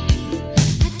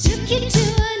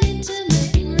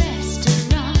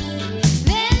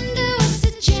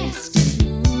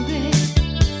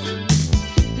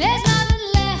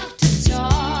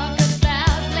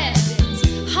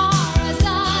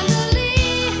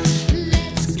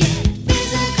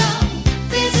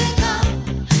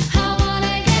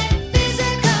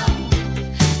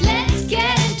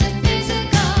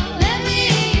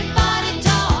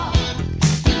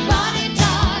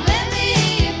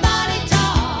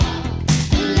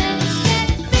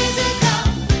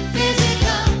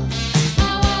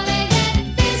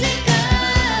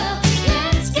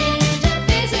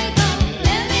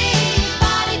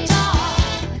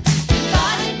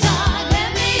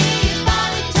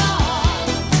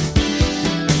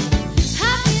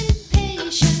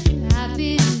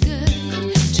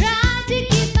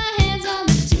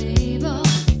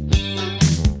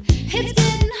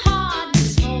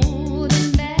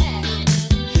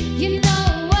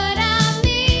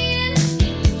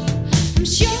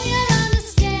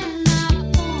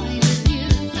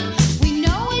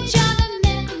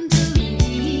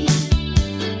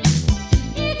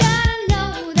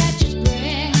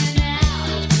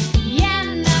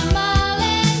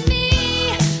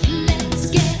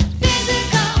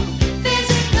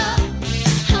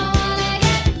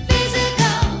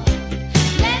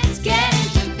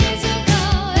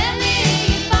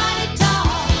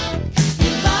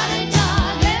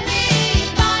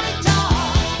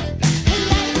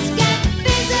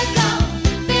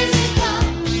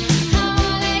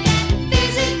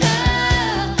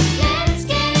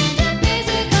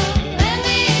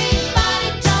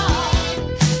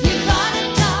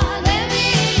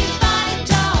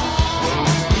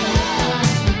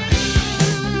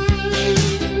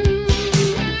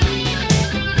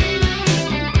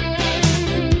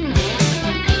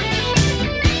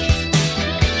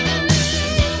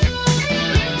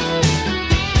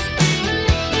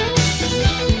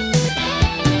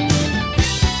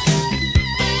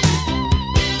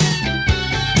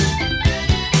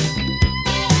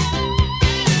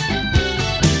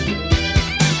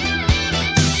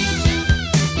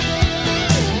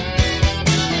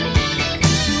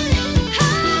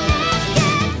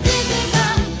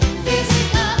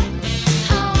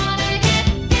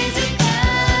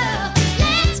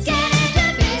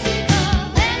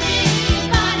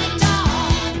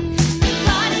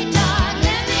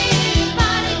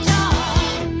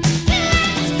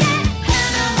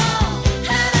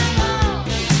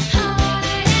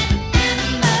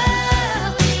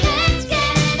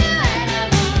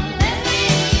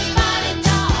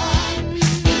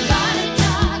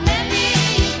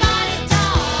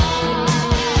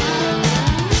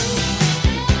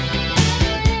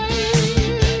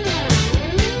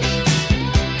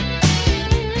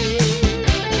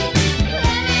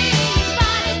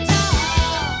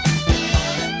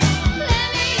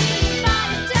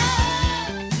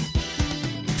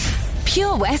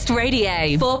 Pure West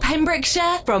Radio for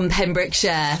Pembrokeshire from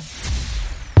Pembrokeshire.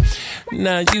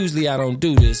 Now, usually I don't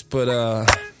do this, but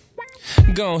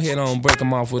Go ahead on, break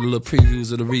them off with a little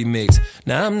previews of the remix.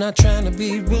 Now I'm not trying to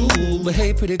be rude, but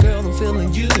hey pretty girl, I'm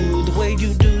feeling you. The way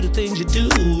you do the things you do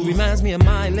reminds me of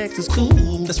my Lexus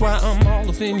cool. That's why I'm all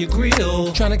up in your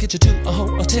grill, trying to get you to a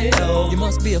hotel. You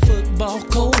must be a football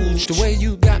coach, the way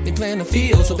you got me playing the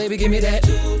field. So baby, give me that,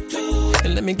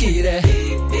 and let me give you that.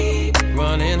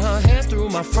 Running her hands through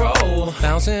my fro,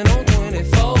 bouncing on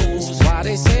 24s. Why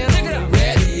they say I'm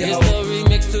ready? It's the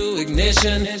remix to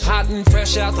Ignition, hot and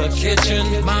fresh out the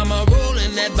kitchen. Mama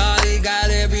rolling that body, got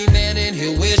every man in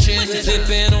here wishing.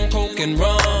 Sipping on coke and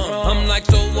rum, I'm like,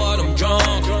 so what, I'm drunk.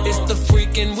 It's the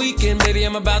freaking weekend, baby,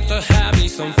 I'm about to have me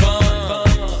some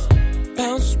fun.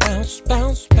 Bounce, bounce,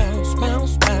 bounce, bounce,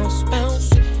 bounce, bounce,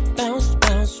 bounce, bounce,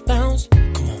 bounce, bounce.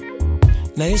 Come on.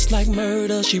 Now it's like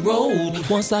murder, she rolled.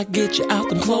 Once I get you out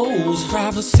them clothes,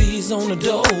 privacy's on the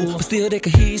door, but still they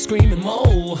can hear you screaming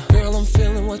more. Girl, I'm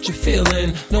feeling what you're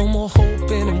feeling. No more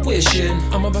hoping and wishing.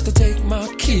 I'm about to take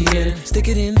my key and stick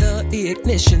it in the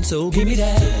ignition. So give me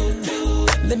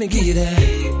that, let me give you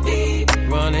that.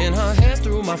 Running her hands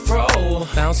through my fro,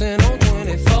 bouncing on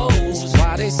 24s.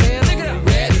 Why they saying I'm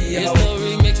ready? It's the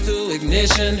remix to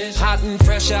Ignition, hot and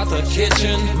fresh out the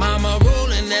kitchen. Mama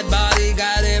rolling that body,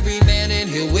 got every man in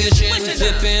here wishing.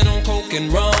 Sipping on coke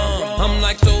and rum, I'm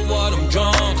like, so what, I'm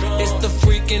drunk. It's the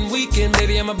freaking weekend,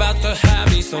 baby, I'm about to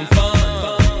have me some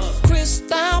fun.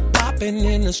 Crystal popping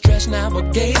in the Stretch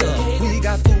Navigator. We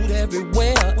got food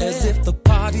everywhere, as if the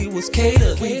party was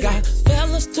catered. We got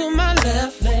fellas to my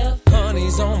left,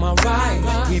 honey's on my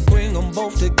right. We bring them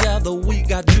both together, we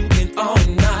got juking all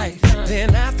night.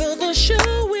 Then after the show,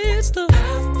 it's the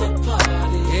after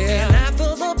party. Yeah, and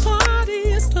after the party,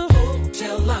 it's the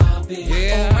hotel lobby.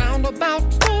 Yeah, around about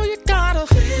 4, you gotta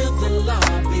clear the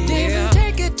lobby. Then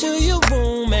take it to your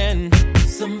room and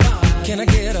somebody. Can I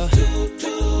get a?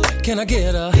 Can I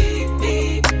get a?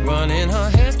 Running her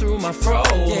hands through my fro,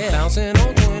 bouncing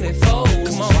on 24.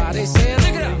 Come on, why they saying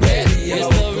I'm ready? It's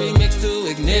the remix to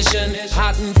Ignition,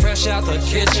 hot and fresh out the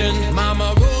kitchen.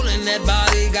 Mama rolling that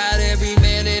body, got every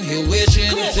man in here wishing.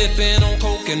 Sipping on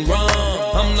coke and rum,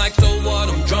 I'm like, so what,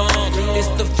 I'm drunk. It's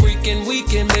the freaking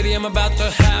weekend, baby, I'm about to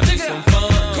have me some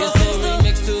fun. It's the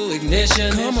remix to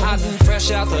Ignition, hot and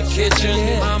fresh out the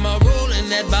kitchen. Mama rolling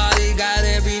that body, got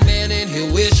every man in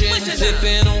here wishing.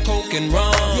 Sipping on coke and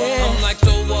rum, I'm like,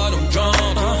 so what, I'm drunk.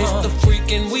 It's the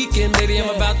freaking weekend, baby,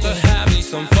 I'm about to have me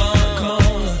some fun. Come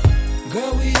on,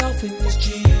 girl, we off in this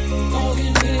G,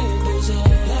 fogging windows up,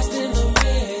 blasting the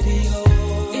radio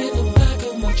in the back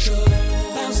of my truck,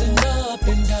 bouncing up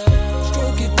and down,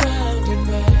 stroke it round and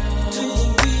round to the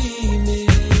remix.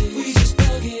 We just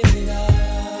thugging it out.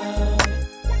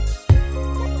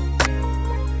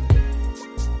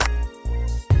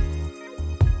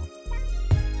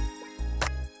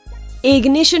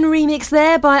 Ignition remix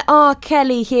there by R.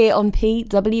 Kelly here on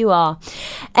PWR.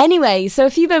 Anyway, so a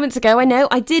few moments ago, I know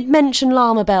I did mention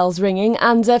llama bells ringing,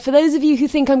 and for those of you who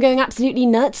think I'm going absolutely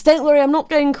nuts, don't worry, I'm not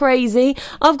going crazy.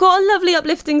 I've got a lovely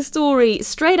uplifting story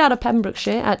straight out of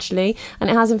Pembrokeshire, actually, and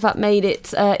it has in fact made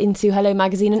it into Hello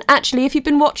Magazine. And actually, if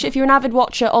you're an avid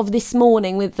watcher of This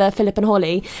Morning with Philip and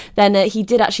Holly, then he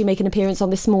did actually make an appearance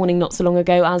on This Morning not so long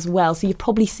ago as well, so you've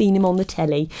probably seen him on the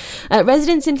telly.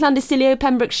 Residents in Llandyssilio,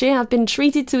 Pembrokeshire have been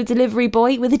treated to a delivery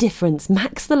boy with a difference,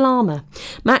 Max the Llama.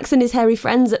 Max and his hairy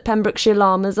friends at Pembrokeshire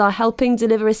Llamas are helping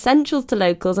deliver essentials to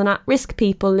locals and at-risk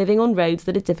people living on roads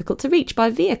that are difficult to reach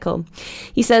by vehicle.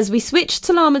 He says, we switched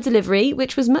to llama delivery,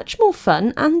 which was much more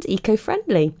fun and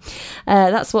eco-friendly.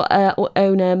 That's what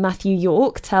owner Matthew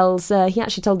York tells, he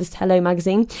actually told this to Hello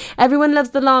Magazine. Everyone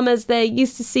loves the llamas, they're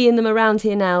used to seeing them around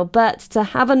here now, but to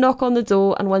have a knock on the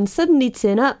door and one suddenly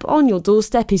turn up on your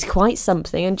doorstep is quite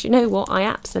something. And do you know what? I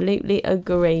absolutely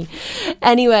agree.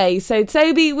 Anyway, so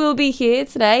Toby will be here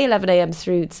today, 11 a.m.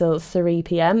 through till 3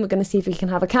 p.m. We're going to see if we can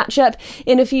have a catch up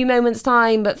in a few moments'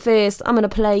 time, but first I'm going to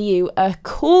play you a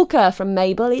corker from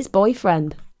Mabel, his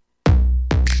boyfriend.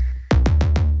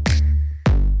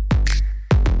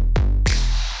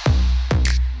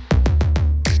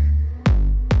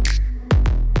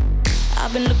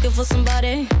 I've been looking for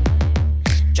somebody,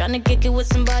 trying to kick it with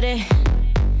somebody.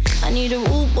 I need a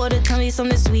rude boy to tell me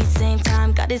something sweet. Same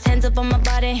time, got his hands up on my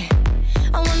body.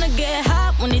 I wanna get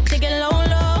hot when he take it low,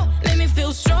 low. Make me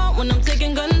feel strong when I'm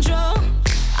taking control.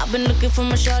 I've been looking for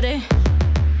my shorty,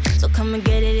 so come and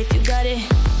get it if you got it.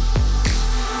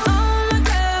 All my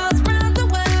girls round the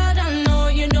world, I know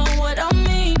you know what I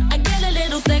mean. I get a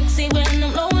little sexy when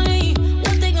I'm lonely.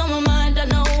 One thing on my mind, I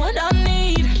know what I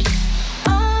need.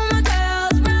 All my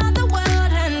girls round the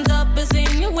world, hands up and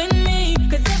sing it with me.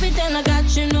 Cause everything I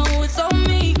got, you know it's on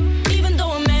me. Even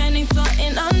though a man ain't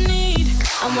something I need.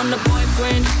 I want a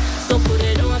boyfriend, so put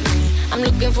it on me. I'm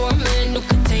looking for a man who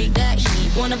could take that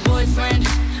heat. Want a boyfriend,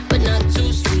 but not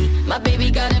too sweet. My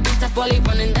baby got a bit tough while he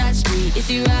running that street. Is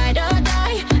he ride or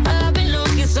die? I've been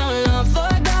looking so long for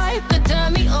a guy who could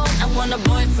turn me on. I want a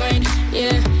boyfriend,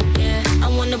 yeah, yeah. I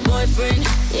want a boyfriend,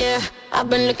 yeah. I've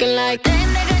been looking like that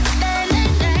nigga.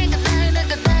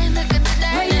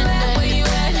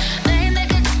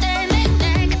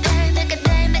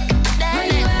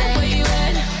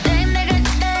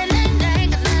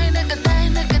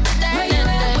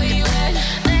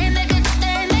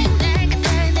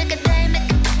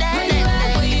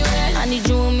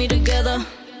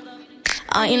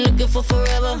 I ain't looking for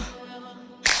forever.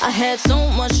 I had so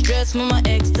much stress from my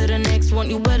ex to the next one.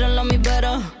 You better love me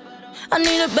better. I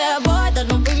need a bad boy that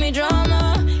don't bring me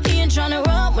drama. He ain't tryna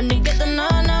run when they get the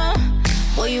nana.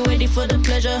 Boy, you ready for the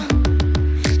pleasure?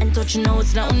 And don't you know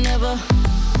it's now or never?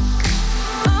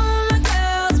 All my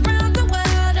girls round the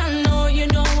world, I know you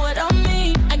know what I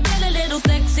mean. I get a little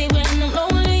sexy when I'm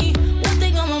lonely. One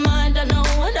thing on my mind, I know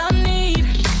what I need.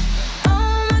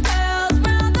 All my girls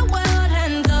round the world,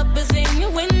 hands up and sing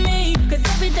it with me. Cause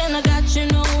everything I got, you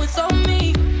know it's on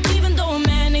me. Even though a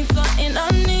man ain't something I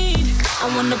need. I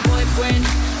want a boyfriend,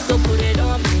 so put it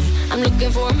on me. I'm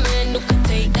looking for a man who could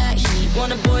take that heat.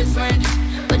 Want a boyfriend,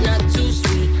 but not too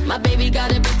sweet. My baby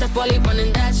got a bit tough while he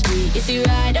running that street. Is he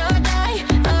ride or die?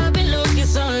 I've been looking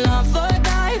so long for a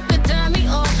guy who could turn me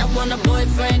on. I want a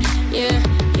boyfriend, yeah,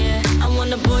 yeah. I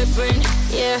want a boyfriend,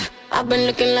 yeah. I've been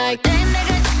looking like that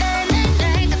nigga.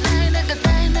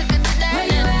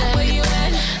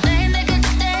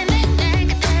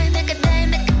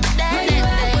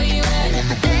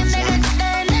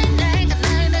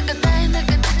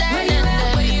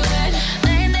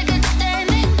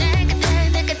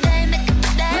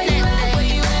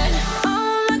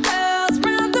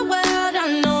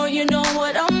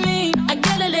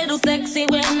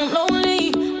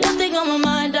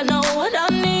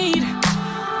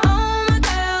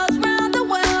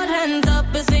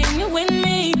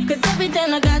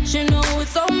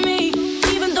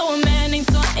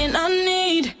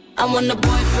 I want a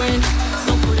boyfriend,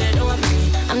 so put it on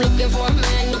me. I'm looking for a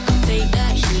man who can take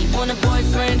that heat. Want a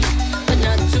boyfriend, but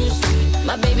not too sweet.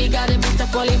 My baby got a bit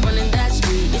tough while he running that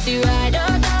street. Is he ride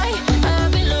or die?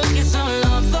 I've been looking so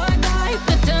long for a guy who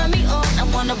could turn me on. I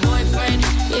want a boyfriend,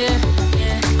 yeah,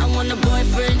 yeah. I want a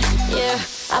boyfriend, yeah.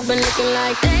 I've been looking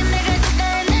like that nigga.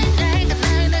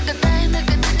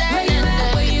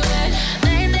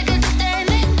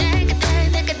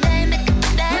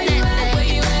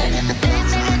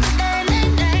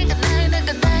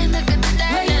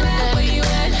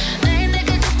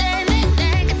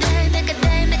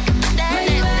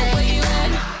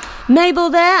 Mabel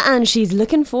there, and she's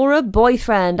looking for a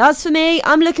boyfriend. As for me,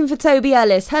 I'm looking for Toby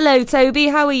Ellis. Hello, Toby.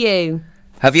 How are you?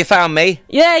 Have you found me?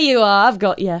 Yeah, you are. I've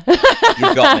got you.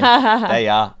 You've got me. There you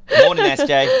are. Morning,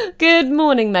 SJ. Good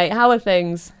morning, mate. How are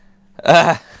things?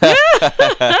 Well,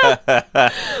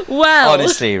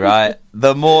 honestly, right,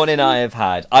 the morning I have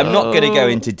had, I'm not going to go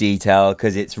into detail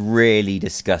because it's really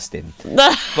disgusting.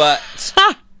 But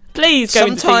please go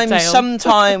into detail.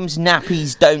 Sometimes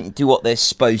nappies don't do what they're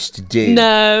supposed to do.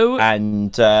 No.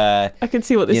 And I can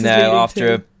see what this is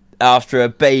leading after a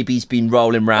baby's been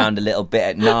rolling around a little bit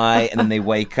at night, and then they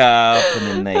wake up, and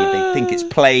then they think it's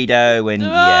Play-Doh, and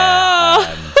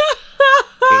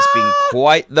it's been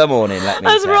quite the morning, let me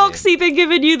Has tell Roxy been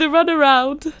giving you the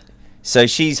runaround? So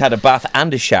she's had a bath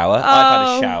and a shower. I've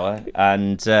had a shower,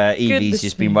 and Evie's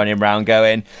just been running around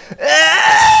going,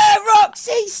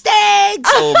 Roxy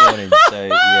stinks all morning. So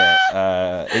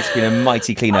yeah, it's been a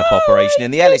mighty clean-up operation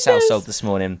in the Ellis household this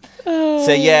morning.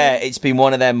 So yeah, it's been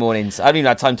one of them mornings. I haven't even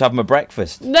had time to have my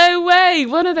breakfast. No way,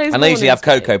 one of those mornings. And I usually have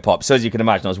Cocoa Pops, so as you can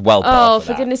imagine, I was well put off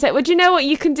for goodness sake. Well, do you know what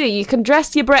you can do? You can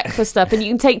dress your breakfast up, and you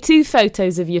can take 2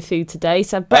 photos of your food today.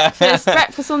 So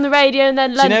breakfast on the radio, and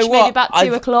then lunch maybe about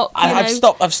 2 o'clock.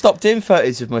 I've stopped doing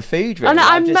photos of my food. Really. And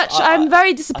I'm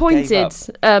very disappointed.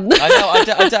 I know.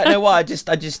 I don't know why. I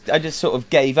just sort of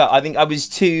gave up. I think I was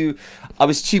too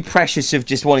precious of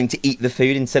just wanting to eat the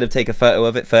food instead of take a photo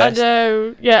of it first. I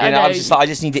know. Yeah, I know. I was just like, I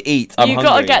just need to eat. You've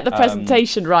got to get the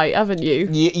presentation right, haven't you?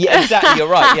 Yeah, exactly. You're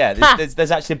right. Yeah,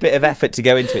 there's actually a bit of effort to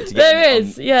go into it. There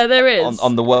is.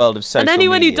 On the world of social media. And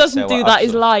anyone who doesn't do that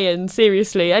is lying.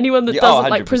 Seriously, anyone that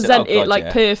doesn't present it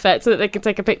perfect so that they can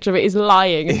take a picture of it is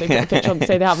lying. If they put a picture on to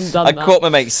say they haven't done that. I caught my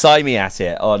mate Simey at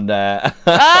it on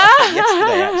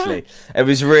yesterday. Actually, it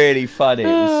was really funny. It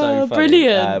was so funny.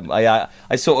 Brilliant.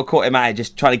 I sort of caught him at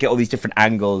just trying to get all these different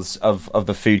angles of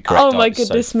the food correct. Oh my It's so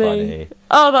goodness me. funny.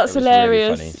 Oh, that's It was really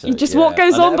hilarious. funny, so, You just yeah. what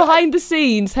goes I know, on behind the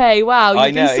scenes. Hey, wow, I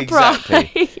you'd know, be surprised.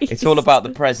 exactly. It's all about the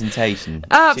presentation. Too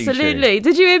Absolutely.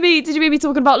 true. Did you hear me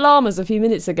talking about llamas a few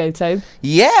minutes ago, Tobe?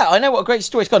 Yeah, I know, what a great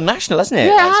story. It's gone national, hasn't it?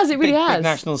 Yeah, it It's has. It really big, has. Big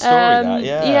national story, that.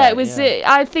 Yeah. it was.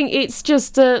 I think it's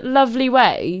just a lovely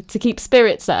way to keep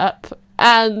spirits up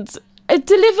and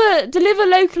deliver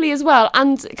locally as well,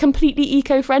 and completely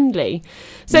eco-friendly.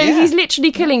 So he's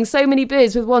literally killing so many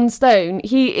birds with one stone.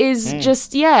 He is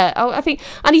just I think,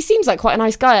 and he seems like quite a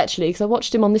nice guy actually, because I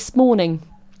watched him on This Morning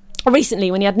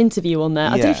recently when he had an interview on there.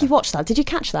 I don't know if you watched that. Did you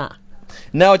catch that?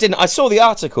 No, I didn't. I saw the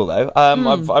article though.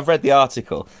 I've read the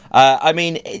article. I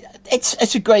mean,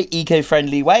 it's a great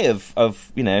eco-friendly way of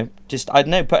just, I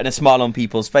don't know, putting a smile on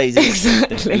people's faces,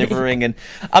 Exactly. delivering, and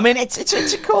I mean,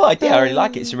 it's a cool idea. I really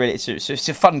like it. It's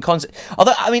a fun concept.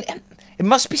 Although, I mean, it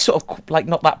must be sort of like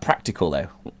not that practical though.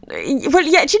 Well,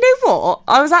 yeah. Do you know what?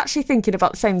 I was actually thinking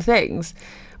about the same things.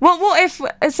 What if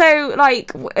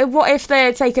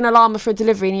they're taking a llama for a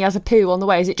delivery and he has a poo on the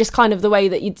way? Is it just kind of the way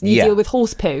that you deal with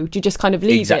horse poo? Do you just kind of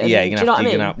leave it? Yeah, do you know what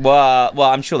I mean? Well,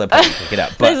 I'm sure they'll probably pick it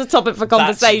up. But there's a topic for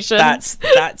conversation. That's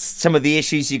some of the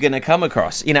issues you're going to come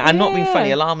across. And not being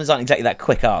funny, llamas aren't exactly that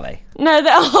quick, are they? No,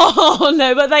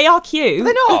 but they are cute.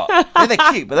 They're not. They're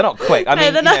cute, but they're not quick. I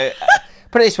mean,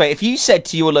 put it this way: if you said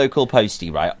to your local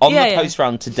postie, right, on the post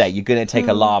round today, you're going to take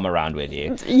a llama around with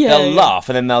you, they'll laugh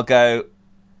and then they'll go,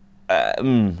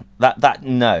 no,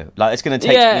 like it's going to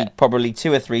take me probably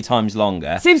 2 or 3 times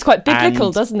longer. Seems quite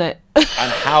biblical, doesn't it?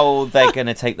 And how they're going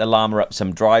to take the llama up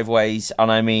some driveways, and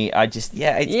I mean, I just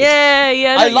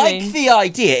I like the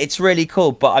idea. It's really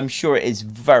cool, but I'm sure it is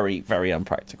very, very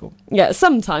unpractical. Yeah,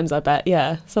 sometimes I bet.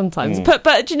 Yeah, sometimes. But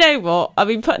do you know what? I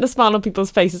mean, putting a smile on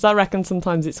people's faces, I reckon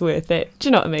sometimes it's worth it. Do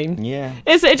you know what I mean? Yeah.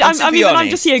 I'm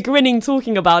just here grinning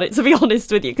talking about it, to be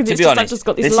honest with you, because I've just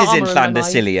got this llama is in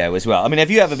Llandyssilio as well. I mean, have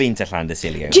you ever been to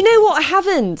Llandyssilio? Do you know what? I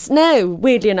haven't. No,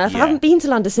 weirdly enough, I haven't been to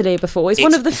Llandyssilio before. It's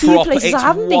one of the few places I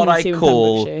haven't been to in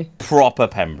Pembrokeshire. Proper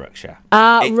Pembrokeshire.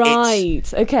 Right.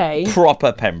 Okay.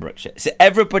 Proper Pembrokeshire. So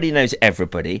everybody knows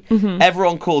everybody. Mm-hmm.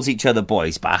 Everyone calls each other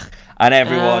boys back, and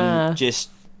everyone just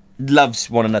loves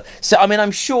one another. So I mean,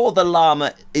 I'm sure the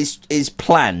llama is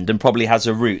planned and probably has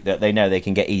a route that they know they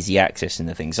can get easy access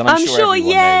into things. And I'm sure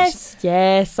everyone knows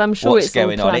yes, I'm sure what's it's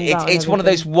going all on. planned out and It's one of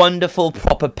those everything. wonderful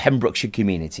proper Pembrokeshire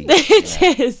communities.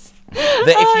 It is.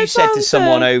 That if you said to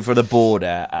someone over the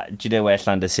border, do you know where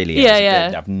Llandyssilio is?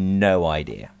 They'd have no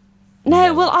idea.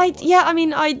 No, well, I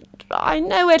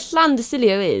know where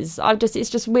Llandyssilio is. It's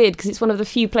just weird because it's one of the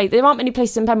few places. There aren't many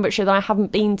places in Pembrokeshire that I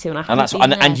haven't been to, and I haven't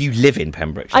been there. And you live in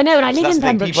Pembrokeshire. I know, and I live that's in the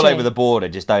thing, Pembrokeshire. People over the border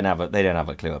just don't have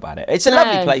a clue about it. It's a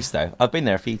lovely place though. I've been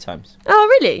there a few times.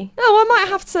 Oh, really? Oh, I might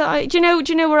have to. Do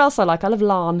you know where else I like? I love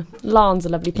Larne. Larne's a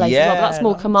lovely place as well, but that's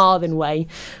more Carmarthen way.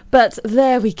 But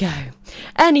there we go.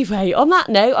 Anyway, on that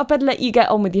note, I better let you get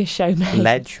on with your show, mate.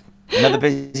 Ledge. Another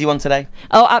busy one today.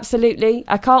 Oh, absolutely.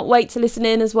 I can't wait to listen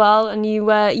in as well. And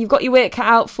you've got your work cut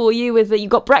out for you with you've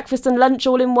got breakfast and lunch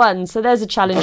all in one. So there's a challenge